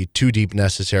the 2 deep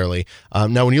necessarily.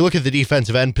 Now, when you look at the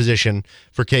defensive end position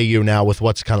for KU now with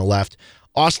what's kind of left,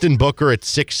 Austin Booker at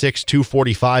 6'6",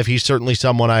 245. He's certainly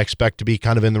someone I expect to be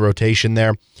kind of in the rotation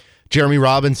there. Jeremy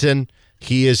Robinson,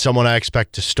 he is someone I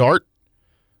expect to start.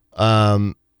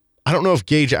 I don't know if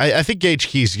Gage, I think Gage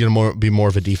Key's going to be more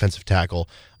of a defensive tackle.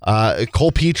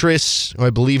 Cole Petras, who I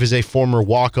believe is a former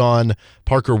walk-on.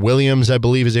 Parker Williams, I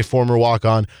believe, is a former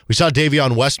walk-on. We saw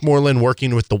Davion Westmoreland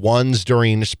working with the ones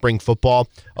during spring football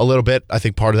a little bit. I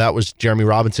think part of that was Jeremy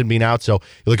Robinson being out. So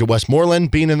you look at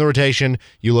Westmoreland being in the rotation.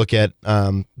 You look at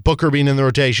Booker being in the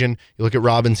rotation. You look at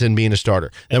Robinson being a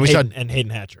starter. And Hayden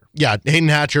Hatcher. Yeah, Hayden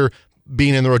Hatcher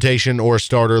being in the rotation or a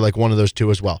starter, like one of those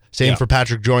two as well. Same for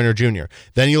Patrick Joyner Jr.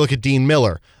 Then you look at Dean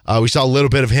Miller. We saw a little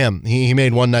bit of him. He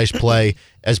made one nice play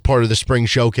as part of the spring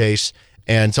showcase,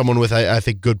 and someone with, I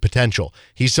think, good potential.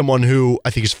 He's someone who I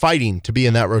think is fighting to be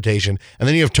in that rotation. And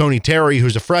then you have Tony Terry,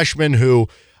 who's a freshman who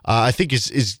I think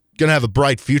is going to have a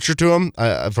bright future to him.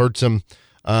 I've heard some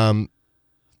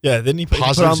then he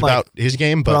positives about his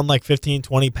game. Put on like 15,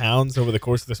 20 pounds over the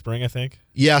course of the spring, I think.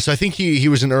 Yeah, so I think he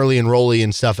was an early enrollee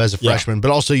and stuff as a freshman, but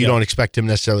also you don't expect him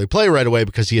necessarily to play right away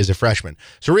because he is a freshman.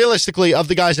 So realistically, of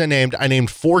the guys I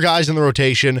named 4 guys in the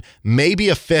rotation, maybe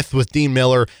a 5th with Dean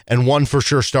Miller, and 1 for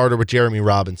sure starter with Jeremy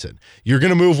Robinson. You're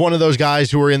going to move one of those guys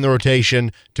who are in the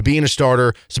rotation to being a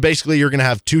starter. So basically you're going to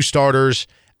have 2 starters,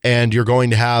 and you're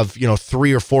going to have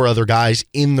 3 or 4 other guys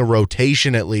in the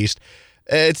rotation at least.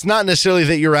 It's not necessarily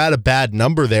that you're at a bad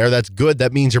number there. That's good.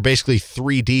 That means you're basically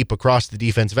 3 deep across the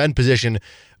defensive end position.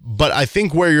 But I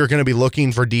think where you're going to be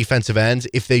looking for defensive ends,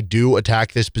 if they do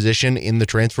attack this position in the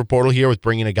transfer portal here with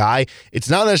bringing a guy, it's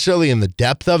not necessarily in the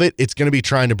depth of it. It's going to be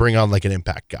trying to bring on like an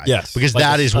impact guy. Yes. Because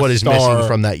that is what is missing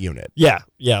from that unit. Yeah.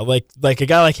 Yeah. Like a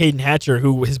guy like Hayden Hatcher,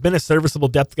 who has been a serviceable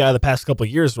depth guy the past couple of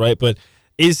years, right? But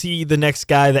is he the next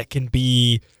guy that can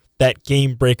be that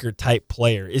game breaker type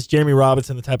player? Is Jeremy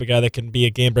Robinson the type of guy that can be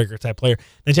a game breaker type player?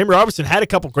 And Jeremy Robinson had a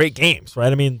couple great games,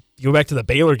 right? I mean, you go back to the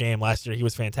Baylor game last year, he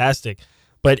was fantastic.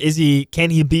 But can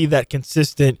he be that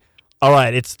consistent? All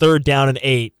right, it's 3rd down and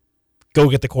 8, go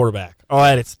get the quarterback. All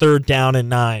right, it's 3rd down and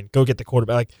 9, go get the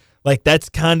quarterback. Like that's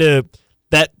kind of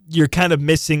that you're kind of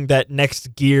missing that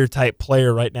next gear type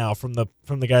player right now from the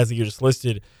guys that you just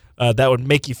listed. That would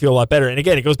make you feel a lot better. And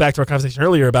again, it goes back to our conversation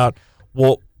earlier about,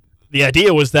 well, the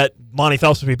idea was that Monty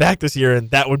Phelps would be back this year,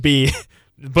 and that would be,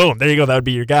 boom, there you go, that would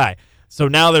be your guy. So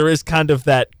now there is kind of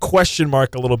that question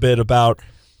mark a little bit about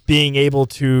being able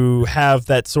to have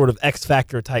that sort of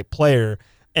X-factor type player.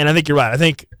 And I think you're right. I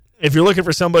think if you're looking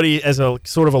for somebody as a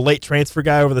sort of a late transfer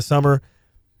guy over the summer,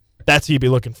 that's who you'd be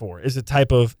looking for, is a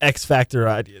type of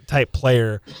X-factor type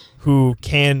player who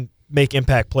can make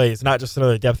impact plays, not just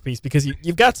another depth piece, because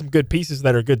you've got some good pieces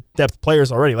that are good depth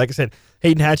players already. Like I said,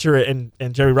 Hayden Hatcher and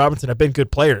Jeremy Robinson have been good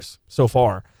players so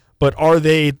far, but are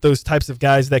they those types of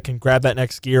guys that can grab that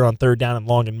next gear on 3rd down and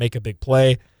long and make a big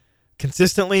play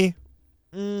consistently?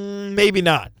 Maybe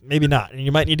not. And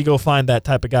you might need to go find that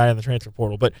type of guy in the transfer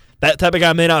portal, but that type of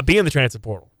guy may not be in the transfer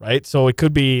portal, right? So it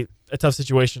could be a tough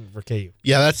situation for KU.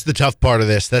 Yeah, that's the tough part of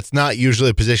this. That's not usually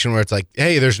a position where it's like,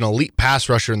 hey, there's an elite pass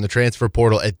rusher in the transfer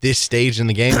portal at this stage in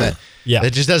the game. That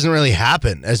that just doesn't really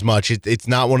happen as much. It's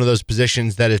not one of those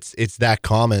positions that it's that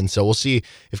common. So we'll see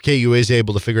if KU is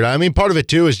able to figure it out. I mean, part of it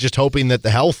too is just hoping that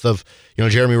the health of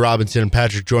Jeremy Robinson and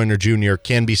Patrick Joyner Jr.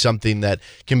 can be something that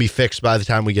can be fixed by the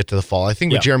time we get to the fall. I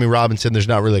think with Jeremy Robinson, there's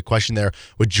not really a question there.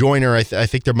 With Joyner, I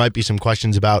think there might be some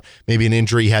questions about maybe an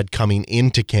injury he had coming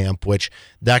into camp, which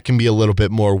that can be a little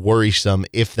bit more worrisome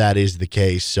if that is the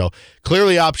case. So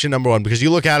clearly option number 1, because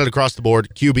you look at it across the board,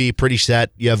 QB pretty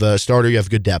set. You have a starter, you have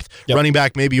good depth. Running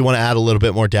back, maybe you want to add a little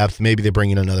bit more depth. Maybe they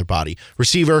bring in another body.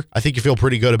 Receiver, I think you feel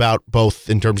pretty good about both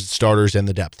in terms of starters and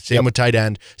the depth. Same with tight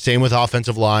end, same with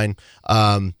offensive line.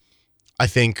 I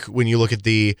think when you look at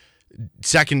the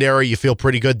secondary, you feel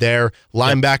pretty good there.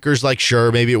 Linebackers, like, sure,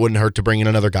 maybe it wouldn't hurt to bring in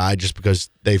another guy just because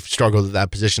they've struggled at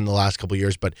that position the last couple of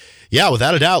years. But yeah,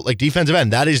 without a doubt, like defensive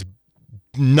end, that is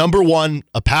number 1,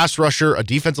 a pass rusher, a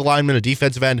defensive lineman, a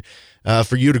defensive end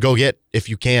for you to go get if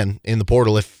you can in the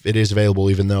portal, if it is available,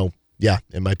 even though,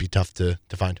 it might be tough to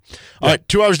find. All right,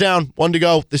 2 hours down, 1 to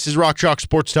go. This is Rock Chalk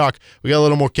Sports Talk. We got a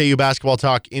little more KU basketball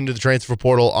talk into the transfer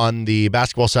portal on the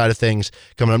basketball side of things.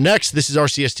 Coming up next, this is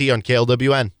RCST on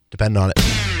KLWN. Depend on it.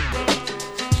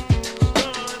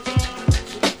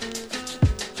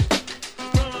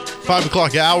 5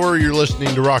 o'clock hour, you're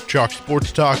listening to Rock Chalk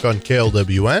Sports Talk on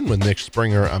KLWN with Nick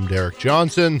Springer. I'm Derek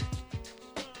Johnson.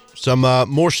 Some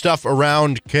more stuff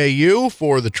around KU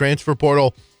for the transfer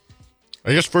portal.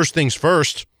 I guess first things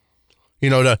first,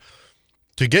 to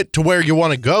get to where you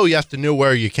want to go, you have to know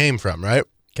where you came from, right?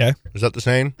 Okay. Is that the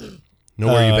saying? Know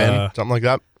where you've been? Something like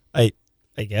that?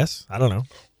 I guess. I don't know.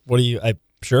 What do you,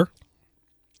 sure?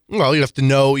 Well, you have to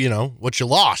know, what you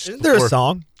lost. Isn't there a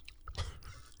song?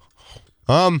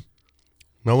 Know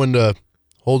when to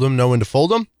hold them, know when to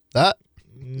fold them? That?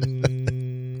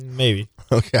 Maybe.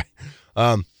 Okay.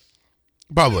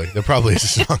 Probably. There probably is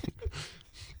a song.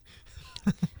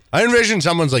 I envision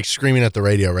someone's like screaming at the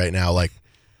radio right now, like,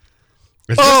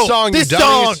 is this song this you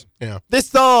song! dummies? Yeah. This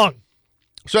song!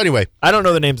 So anyway. I don't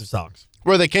know the names of songs.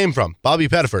 Where they came from. Bobby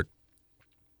Pettiford.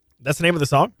 That's the name of the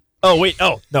song? Oh, wait.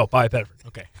 Oh, no. Bobby Pettiford.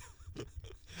 Okay.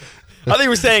 I think you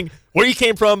were saying where you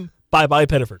came from by Bobby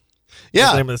Pettiford. Yeah.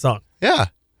 That's the name of the song. Yeah.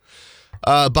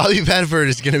 Bobby Pettiford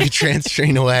is going to be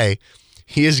transferring away.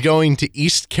 He is going to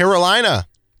East Carolina.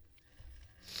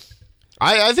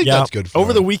 I think that's good for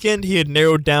Over him. the weekend, he had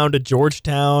narrowed down to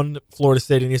Georgetown, Florida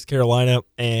State, and East Carolina.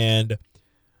 And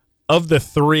of the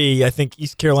three, I think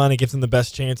East Carolina gives him the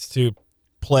best chance to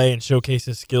play and showcase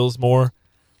his skills more.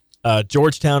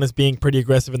 Georgetown is being pretty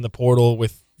aggressive in the portal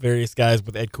with various guys,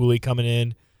 with Ed Cooley coming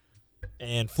in.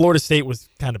 And Florida State was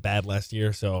kind of bad last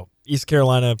year, so East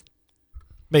Carolina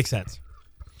makes sense.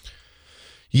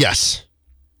 Yes.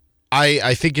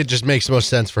 I think it just makes the most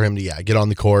sense for him to, get on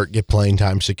the court, get playing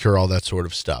time, secure all that sort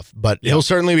of stuff. But he'll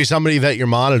certainly be somebody that you're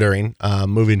monitoring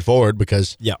moving forward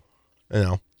because,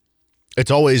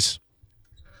 it's always,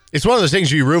 it's one of those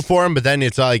things you root for him, but then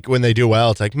it's like when they do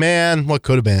well, it's like, man, what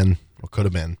could have been? What could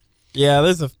have been? Yeah,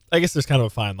 I guess there's kind of a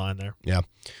fine line there. Yeah.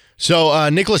 So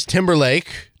Nicholas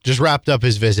Timberlake just wrapped up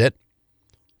his visit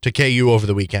to KU over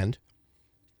the weekend.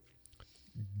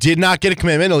 Did not get a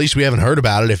commitment. At least we haven't heard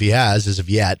about it if he has as of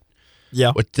yet.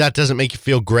 Yeah. But that doesn't make you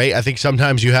feel great. I think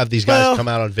sometimes you have these guys come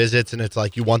out on visits and it's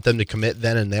like you want them to commit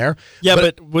then and there. Yeah,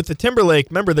 but with the Timberlake,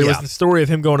 remember there was the story of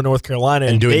him going to North Carolina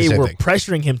and doing they the same were thing.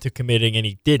 pressuring him to committing and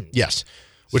he didn't. Yes.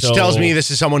 Which tells me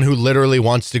this is someone who literally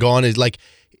wants to go on. Is like,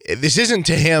 this isn't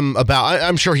to him about,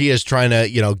 I'm sure he is trying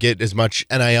to, get as much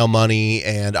NIL money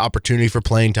and opportunity for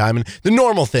playing time and the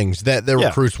normal things that the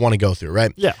recruits want to go through,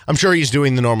 right? Yeah. I'm sure he's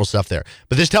doing the normal stuff there.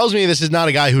 But this tells me this is not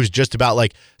a guy who's just about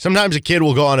like, sometimes a kid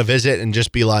will go on a visit and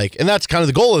just be like, and that's kind of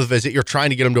the goal of the visit. You're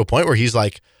trying to get him to a point where he's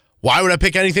like, why would I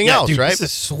pick anything else, dude, right? This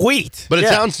is sweet. But it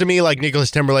sounds to me like Nicholas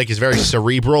Timberlake is very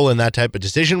cerebral in that type of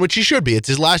decision, which he should be. It's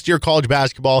his last year of college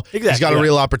basketball. Exactly, He's got a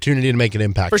real opportunity to make an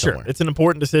impact for somewhere. sure. It's an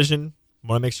important decision.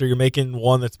 Want to make sure you're making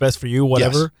one that's best for you,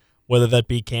 whatever, whether that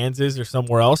be Kansas or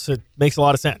somewhere else. It makes a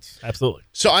lot of sense. Absolutely.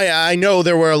 So I know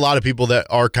there were a lot of people that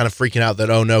are kind of freaking out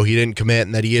that, oh, no, he didn't commit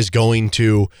and that he is going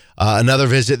to another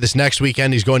visit this next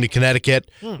weekend. He's going to Connecticut,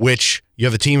 which you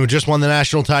have a team who just won the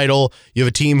national title. You have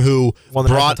a team who won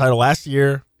the national title last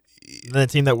year. And then a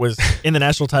team that was in the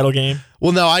national title game.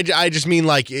 Well, no, I just mean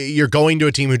like you're going to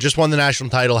a team who just won the national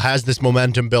title, has this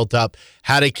momentum built up,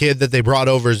 had a kid that they brought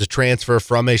over as a transfer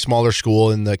from a smaller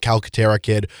school in the Calcaterra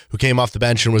kid who came off the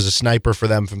bench and was a sniper for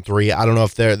them from three. I don't know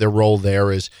if their role there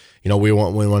is, we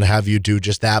want to have you do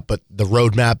just that, but the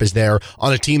roadmap is there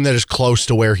on a team that is close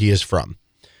to where he is from.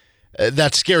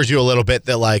 That scares you a little bit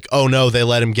that like, oh no, they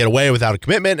let him get away without a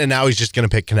commitment and now he's just going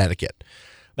to pick Connecticut.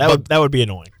 That would be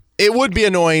annoying. It would be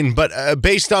annoying, but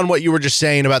based on what you were just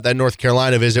saying about that North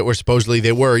Carolina visit where supposedly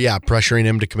they were, pressuring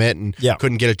him to commit and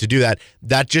couldn't get it to do that,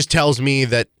 that just tells me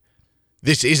that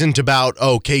this isn't about,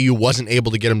 KU wasn't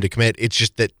able to get him to commit. It's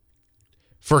just that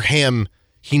for him,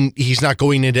 he's not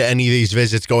going into any of these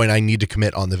visits going, I need to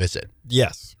commit on the visit.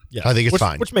 Yes. I think it's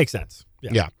fine. Which makes sense.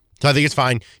 Yeah. So I think it's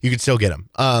fine. You can still get him.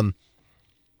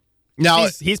 Now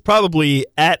he's probably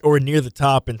at or near the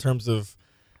top in terms of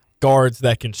guards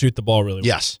that can shoot the ball really well.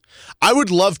 Yes. I would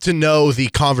love to know the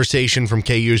conversation from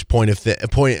KU's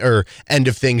end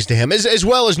of things to him, as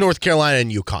well as North Carolina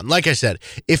and UConn. Like I said,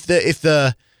 if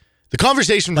the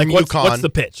conversation from UConn... What's the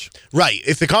pitch? Right.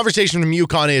 If the conversation from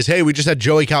UConn is, hey, we just had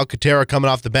Joey Calcaterra coming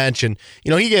off the bench, and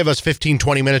he gave us 15,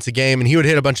 20 minutes a game, and he would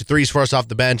hit a bunch of threes for us off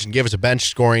the bench and give us a bench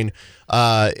scoring,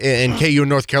 and KU and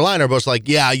North Carolina are both like,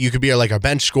 yeah, you could be our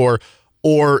bench scorer.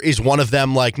 Or is one of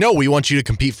them like, no, we want you to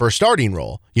compete for a starting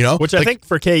role, Which I think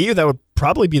for KU, that would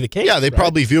probably be the case. Yeah, they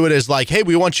probably view it as like, hey,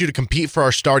 we want you to compete for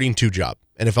our starting two job.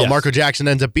 And if Marco Jackson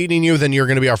ends up beating you, then you're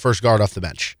going to be our first guard off the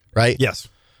bench, right? Yes.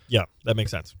 Yeah, that makes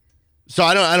sense. So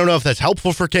I don't know if that's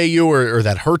helpful for KU or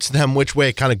that hurts them, which way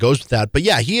it kind of goes with that. But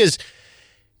yeah, he is,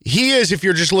 if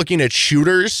you're just looking at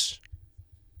shooters,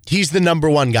 he's the number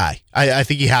one guy. I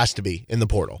think he has to be in the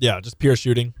portal. Yeah, just pure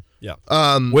shooting. Yeah.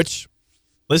 Which,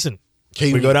 listen,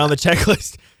 if we go down the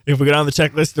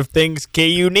checklist of things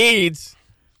KU needs,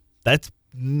 that's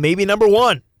maybe number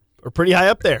one or pretty high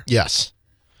up there. Yes.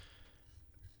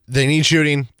 They need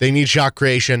shooting. They need shot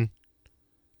creation.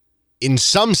 In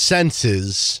some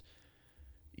senses,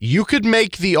 you could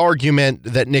make the argument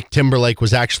that Nick Timberlake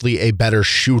was actually a better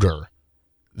shooter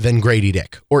than Grady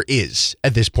Dick, or is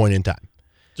at this point in time.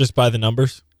 Just by the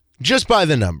numbers? Just by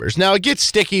the numbers. Now, it gets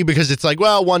sticky because it's like,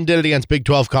 well, one did it against Big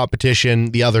 12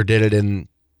 competition. The other did it in,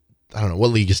 I don't know, what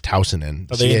league is Towson in?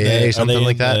 CAA, something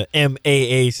like that?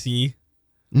 MAAC?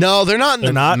 No, they're not in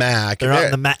the MAC. They're not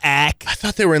in the MAC. I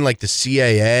thought they were in like the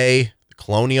CAA,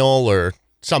 Colonial, or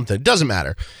something. It doesn't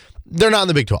matter. They're not in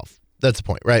the Big 12. That's the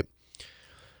point, right?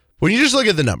 When you just look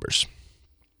at the numbers,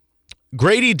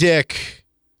 Grady Dick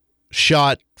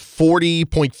shot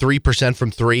 40.3%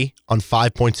 from three on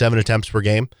 5.7 attempts per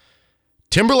game.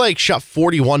 Timberlake shot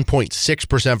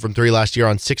 41.6% from three last year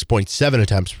on 6.7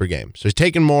 attempts per game. So he's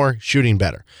taking more, shooting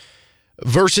better.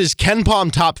 Versus Ken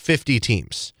Pom top 50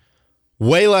 teams.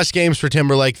 Way less games for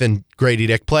Timberlake than Grady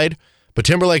Dick played, but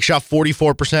Timberlake shot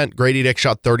 44%, Grady Dick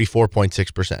shot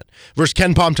 34.6%. Versus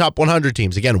Ken Pom top 100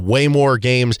 teams. Again, way more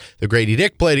games that Grady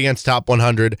Dick played against top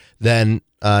 100 than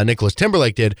Nicholas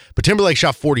Timberlake did, but Timberlake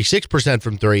shot 46%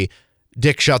 from three,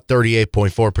 Dick shot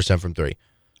 38.4% from three.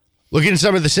 Looking at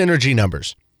some of the synergy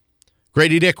numbers.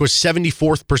 Grady Dick was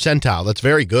 74th percentile. That's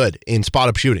very good in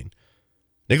spot-up shooting.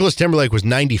 Nicholas Timberlake was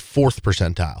 94th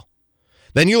percentile.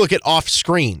 Then you look at off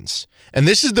screens, and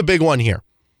this is the big one here.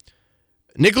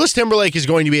 Nicholas Timberlake is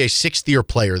going to be a sixth-year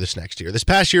player this next year. This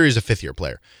past year, he's a fifth-year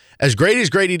player. As great as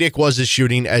Grady Dick was at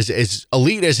shooting, as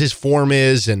elite as his form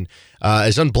is, and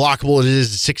as unblockable as it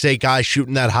is, a 6'8" guy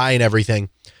shooting that high and everything,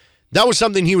 that was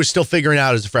something he was still figuring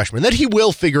out as a freshman. That he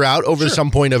will figure out over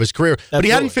some point of his career, but he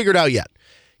hadn't figured out yet.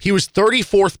 He was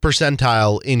 34th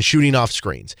percentile in shooting off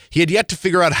screens. He had yet to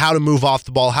figure out how to move off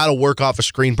the ball, how to work off a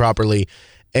screen properly,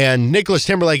 and Nicholas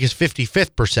Timberlake is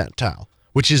 55th percentile,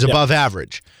 which is above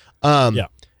average. And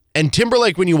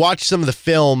Timberlake, when you watch some of the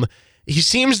film, he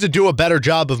seems to do a better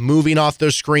job of moving off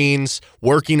those screens,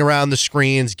 working around the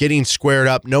screens, getting squared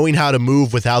up, knowing how to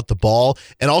move without the ball.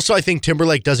 And also, I think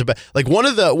Timberlake does like one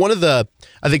of the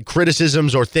I think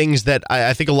criticisms or things that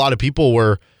I think a lot of people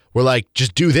were like,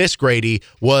 just do this, Grady,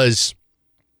 it was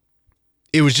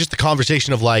just the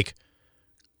conversation of like,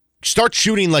 start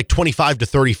shooting like 25 to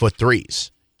 30 foot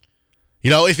threes. You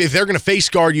know, if they're going to face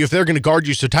guard you, if they're going to guard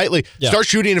you so tightly, start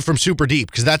shooting it from super deep,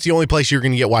 because that's the only place you're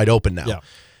going to get wide open now. Yeah.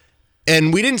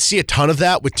 And we didn't see a ton of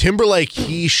that. With Timberlake,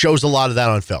 he shows a lot of that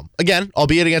on film. Again,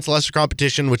 albeit against lesser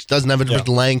competition, which doesn't have as much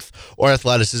length or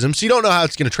athleticism, so you don't know how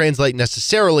it's going to translate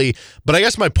necessarily. But I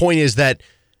guess my point is that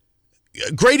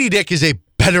Grady Dick is a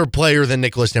better player than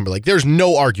Nicholas Timberlake. There's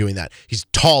no arguing that. He's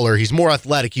taller, he's more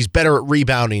athletic, he's better at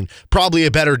rebounding, probably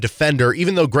a better defender,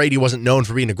 even though Grady wasn't known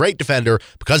for being a great defender.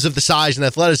 Because of the size and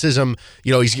athleticism,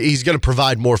 you know, he's going to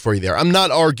provide more for you there. I'm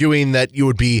not arguing that you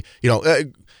would be,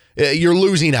 you're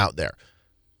losing out there.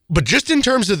 But just in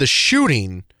terms of the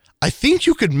shooting, I think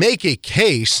you could make a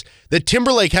case that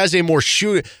Timberlake has a more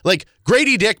like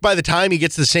Grady Dick, by the time he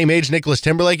gets to the same age Nicholas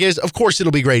Timberlake is, of course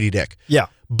it'll be Grady Dick. Yeah.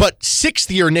 But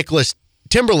sixth-year Nicholas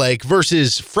Timberlake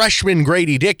versus freshman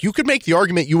Grady Dick, you could make the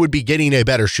argument you would be getting a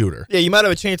better shooter. Yeah, you might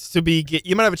have a chance to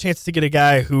get a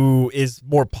guy who is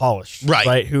more polished,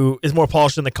 right? Who is more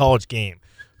polished in the college game,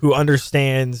 who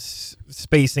understands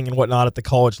spacing and whatnot at the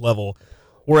college level.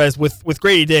 Whereas with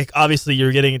Grady Dick, obviously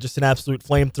you're getting just an absolute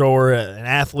flamethrower, an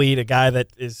athlete, a guy that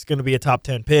is going to be a top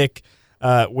 10 pick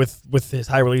with his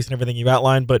high release and everything you've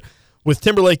outlined. But with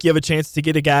Timberlake, you have a chance to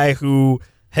get a guy who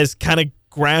has kind of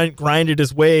grinded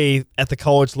his way at the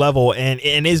college level and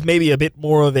is maybe a bit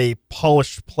more of a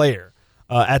polished player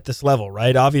at this level,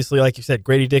 right? Obviously, like you said,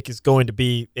 Grady Dick is going to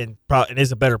be and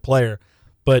is a better player,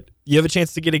 but you have a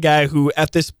chance to get a guy who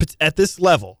at this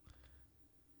level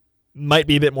might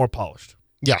be a bit more polished.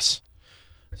 Yes.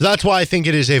 So that's why I think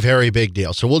it is a very big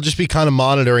deal. So we'll just be kind of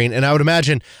monitoring, and I would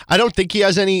imagine, I don't think he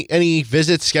has any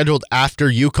visits scheduled after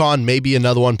UConn. Maybe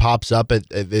another one pops up at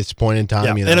this point in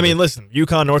time. Yeah. And I mean, listen,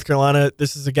 UConn, North Carolina,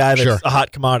 this is a guy that's a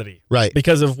hot commodity. Right.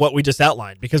 Because of what we just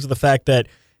outlined, because of the fact that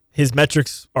his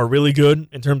metrics are really good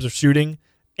in terms of shooting,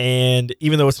 and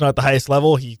even though it's not at the highest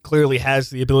level, he clearly has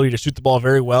the ability to shoot the ball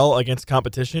very well against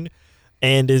competition,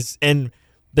 and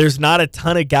there's not a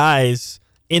ton of guys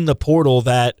in the portal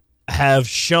that have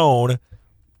shown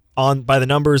by the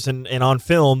numbers and on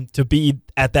film to be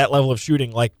at that level of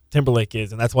shooting like Timberlake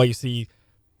is, and that's why you see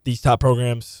these top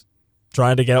programs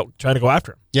trying to go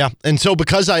after him. Yeah, and so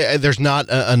because there's not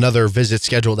another visit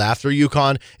scheduled after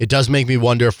UConn, it does make me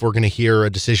wonder if we're going to hear a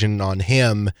decision on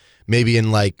him maybe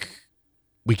in like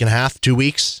week and a half, 2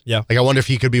 weeks. Yeah, like I wonder if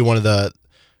he could be one of the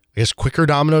quicker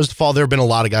dominoes to fall. There have been a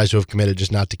lot of guys who have committed,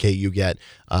 just not to KU yet.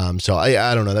 So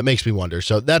I don't know. That makes me wonder.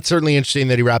 So that's certainly interesting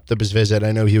that he wrapped up his visit.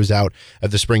 I know he was out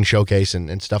at the spring showcase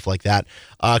and stuff like that.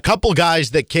 A couple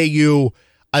guys that KU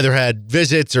either had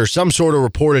visits or some sort of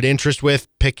reported interest with,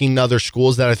 picking other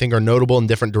schools that I think are notable in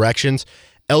different directions.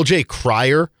 LJ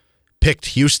Cryer picked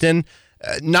Houston.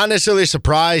 Not necessarily a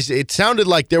surprise. It sounded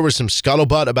like there was some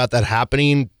scuttlebutt about that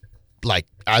happening like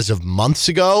as of months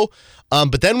ago.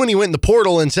 But then when he went in the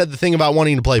portal and said the thing about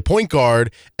wanting to play point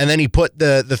guard, and then he put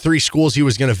the three schools he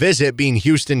was going to visit being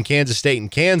Houston, Kansas State, and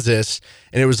Kansas,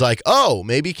 and it was like, oh,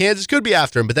 maybe Kansas could be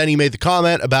after him. But then he made the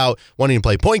comment about wanting to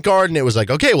play point guard, and it was like,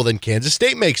 okay, well then Kansas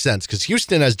State makes sense because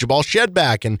Houston has Jabal Shed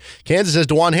back and Kansas has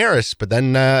DeJuan Harris. But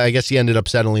then I guess he ended up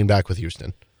settling back with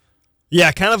Houston.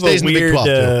 Yeah, kind of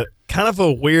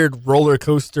a weird roller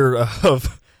coaster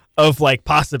of like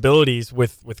possibilities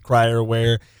with Cryer,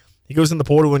 where he goes in the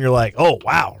portal and you're like, oh,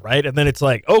 wow, right? And then it's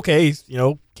like, okay,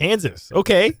 Kansas.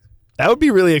 Okay, that would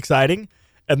be really exciting.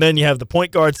 And then you have the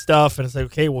point guard stuff, and it's like,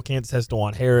 okay, well, Kansas has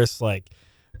DeJuan Harris. Like,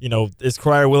 is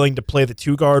Cryer willing to play the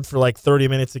two guard for like 30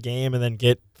 minutes a game and then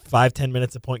get 5-10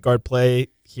 minutes of point guard play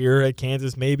here at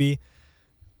Kansas? Maybe.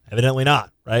 Evidently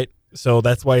not, right? So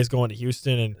that's why he's going to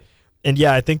Houston. And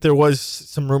yeah, I think there was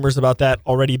some rumors about that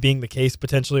already being the case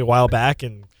potentially a while back,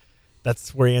 and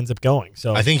that's where he ends up going.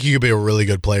 So I think he could be a really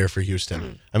good player for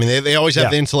Houston. I mean, they always have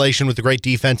the insulation with the great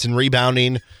defense and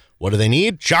rebounding. What do they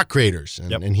need? Shot creators,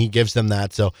 and he gives them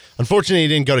that. So unfortunately, he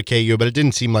didn't go to KU, but it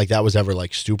didn't seem like that was ever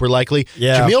like super likely.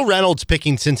 Yeah. Jameel Reynolds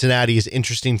picking Cincinnati is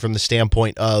interesting from the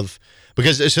standpoint of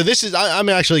I'm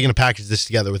actually going to package this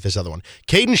together with this other one.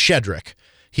 Caden Shedrick.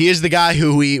 He is the guy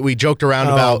who we joked around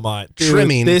about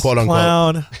trimming, quote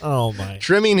unquote. Oh my.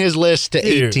 Trimming his list to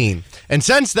 18. And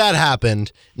since that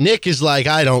happened, Nick is like,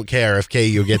 I don't care if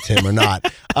KU gets him or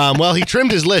not. Well, he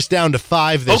trimmed his list down to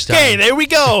 5 this time. Okay, there we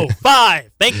go.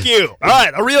 5. Thank you. All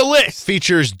right, a real list.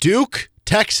 Features Duke,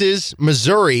 Texas,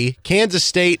 Missouri, Kansas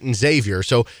State, and Xavier.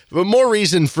 So more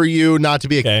reason for you not to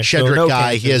be a Shedrick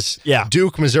guy. Kansas. He has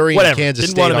Duke, Missouri, and Kansas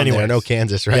Didn't State want him on anyways. there. No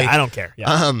Kansas, right? Yeah, I don't care.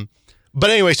 Yeah. But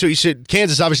anyway, so you said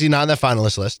Kansas obviously not on that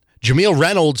finalist list. Jameel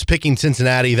Reynolds picking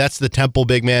Cincinnati. That's the Temple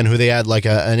big man who they had like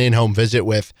an in-home visit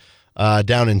with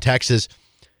down in Texas.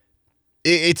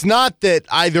 It's not that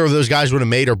either of those guys would have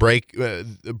made or broke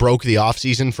the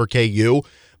offseason for KU,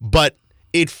 but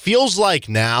it feels like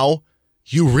now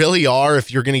you really are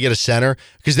if you're going to get a center,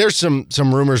 because there's some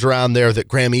rumors around there that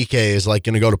Graham Ike is like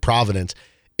going to go to Providence.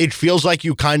 It feels like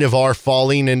you kind of are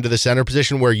falling into the center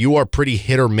position where you are pretty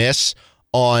hit or miss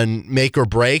on make or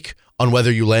break on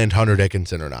whether you land Hunter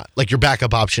Dickinson or not. Like your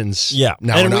backup options now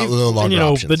are no longer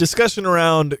options. The discussion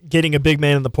around getting a big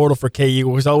man in the portal for KU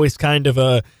was always kind of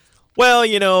a, well,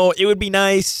 it would be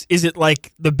nice. Is it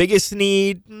like the biggest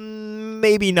need?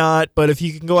 Maybe not, but if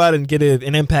you can go out and get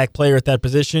an impact player at that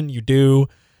position, you do.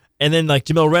 And then like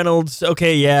Jameel Reynolds,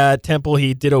 okay, yeah, at Temple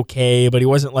he did okay, but he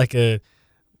wasn't like an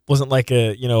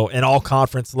all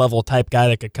conference level type guy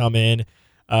that could come in.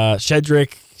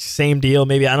 Shedrick, same deal.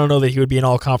 Maybe I don't know that he would be an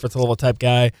all-conference level type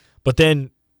guy. But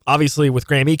then, obviously, with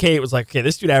Graham Ike, it was like, okay,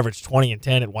 this dude averaged 20 and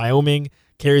 10 at Wyoming,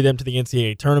 carried them to the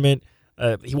NCAA tournament.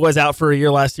 He was out for a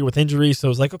year last year with injury, so it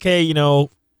was like, okay,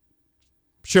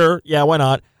 sure, yeah, why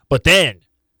not? But then,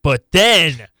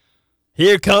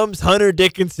 here comes Hunter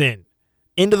Dickinson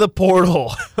into the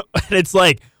portal. And it's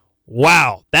like,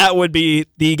 wow, that would be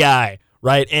the guy,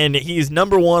 right? And he's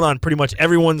number one on pretty much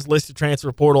everyone's list of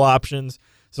transfer portal options.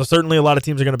 So certainly a lot of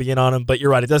teams are going to be in on him, but you're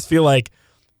right. It does feel like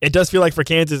for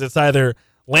Kansas, it's either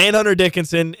land Hunter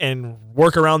Dickinson and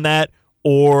work around that,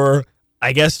 or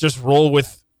I guess just roll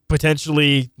with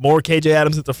potentially more KJ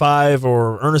Adams at the 5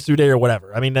 or Ernest Uday or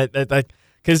whatever. I mean,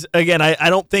 because again, I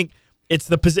don't think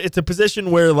it's a position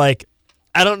where like,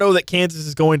 I don't know that Kansas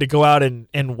is going to go out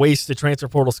and waste a transfer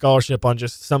portal scholarship on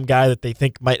just some guy that they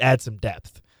think might add some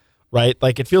depth, right?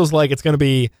 Like it feels like it's going to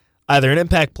be either an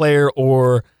impact player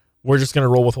or we're just going to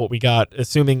roll with what we got,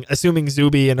 assuming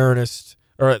Zuby and Ernest,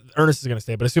 or Ernest is going to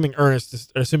stay, but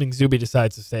assuming Zuby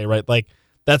decides to stay, right? Like,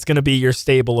 that's going to be your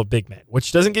stable of big men,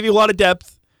 which doesn't give you a lot of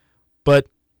depth, but,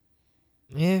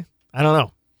 I don't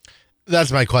know.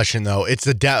 That's my question, though. It's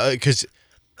the depth, because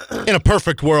in a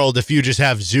perfect world, if you just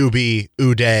have Zuby,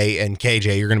 Uday, and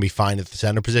KJ, you're going to be fine at the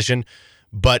center position.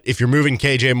 But if you're moving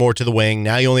KJ more to the wing,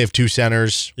 now you only have 2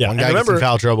 centers. Yeah, one guy gets in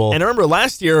foul trouble. And I remember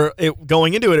last year,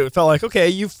 going into it, it felt like, okay,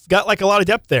 you've got like a lot of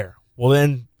depth there. Well,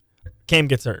 then Cam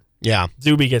gets hurt. Yeah.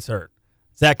 Zuby gets hurt.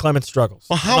 Zach Clemens struggles.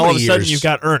 Well, how and all many of a sudden years? You've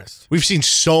got Ernest. We've seen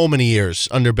so many years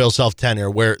under Bill Self tenure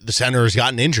where the center has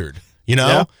gotten injured,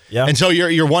 Yeah. And so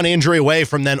you're one injury away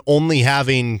from then only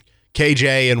having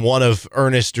KJ and one of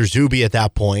Ernest or Zuby at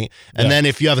that point. And then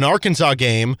if you have an Arkansas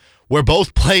game where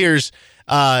both players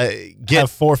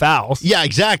have 4 fouls. Yeah,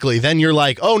 exactly. Then you're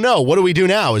like, oh no, what do we do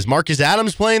now? Is Marcus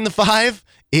Adams playing the 5?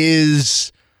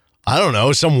 Is, I don't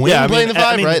know, some wing playing the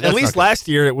 5, right? At least last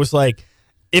year it was like,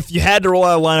 if you had to roll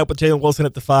out a lineup with Jalen Wilson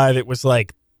at the 5, it was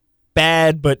like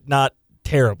bad but not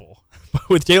terrible.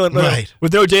 with no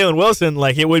Jalen Wilson,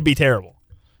 like it would be terrible.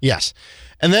 Yes.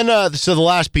 And then, so the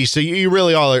last piece, so you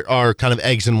really all are kind of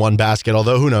eggs in one basket,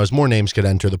 although who knows, more names could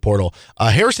enter the portal.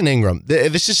 Harrison Ingram,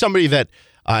 this is somebody that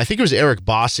I think it was Eric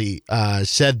Bossy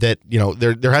said that,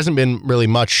 there hasn't been really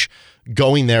much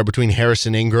going there between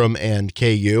Harrison Ingram and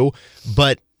KU,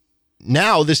 but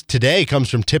now this today comes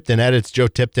from Tipton Edits, Joe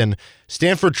Tipton.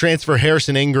 Stanford transfer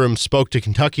Harrison Ingram spoke to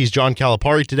Kentucky's John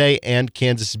Calipari today and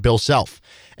Kansas' Bill Self.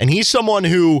 And he's someone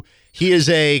who, he is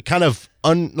a kind of,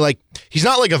 he's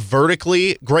not like a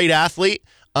vertically great athlete,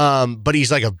 but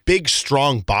he's like a big,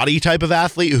 strong body type of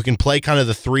athlete who can play kind of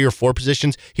the 3 or 4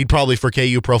 positions. He'd probably for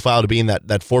KU profile to be in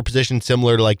that 4 position,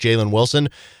 similar to like Jalen Wilson.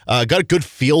 Got a good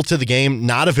feel to the game,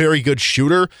 not a very good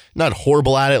shooter, not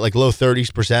horrible at it, like low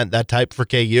 30%, that type for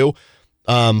KU.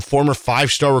 Former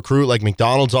 5-star recruit, like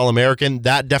McDonald's All-American.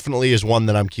 That definitely is one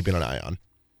that I'm keeping an eye on.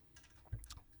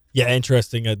 Yeah,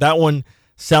 interesting. That one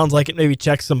sounds like it maybe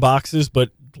checks some boxes, but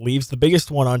leaves the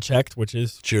biggest one unchecked, which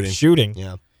is shooting.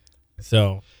 Yeah.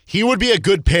 So he would be a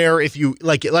good pair if you,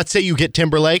 like, let's say you get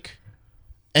Timberlake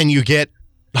and you get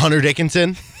Hunter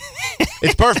Dickinson.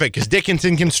 It's perfect because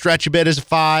Dickinson can stretch a bit as a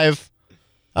 5.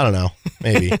 I don't know.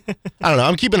 Maybe. I don't know.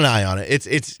 I'm keeping an eye on it.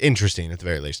 It's interesting at the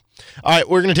very least. All right,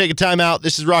 we're going to take a timeout.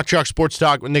 This is Rock Chalk Sports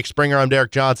Talk with Nick Springer. I'm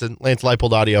Derek Johnson. Lance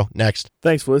Leipold audio next.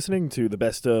 Thanks for listening to the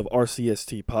Best of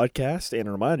RCST podcast. And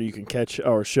a reminder, you can catch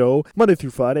our show Monday through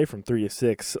Friday from 3 to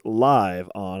 6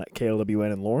 live on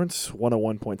KLWN in Lawrence,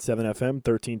 101.7 FM,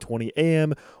 1320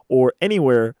 AM, or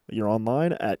anywhere you're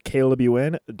online at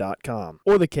klwn.com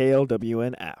or the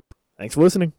KLWN app. Thanks for listening.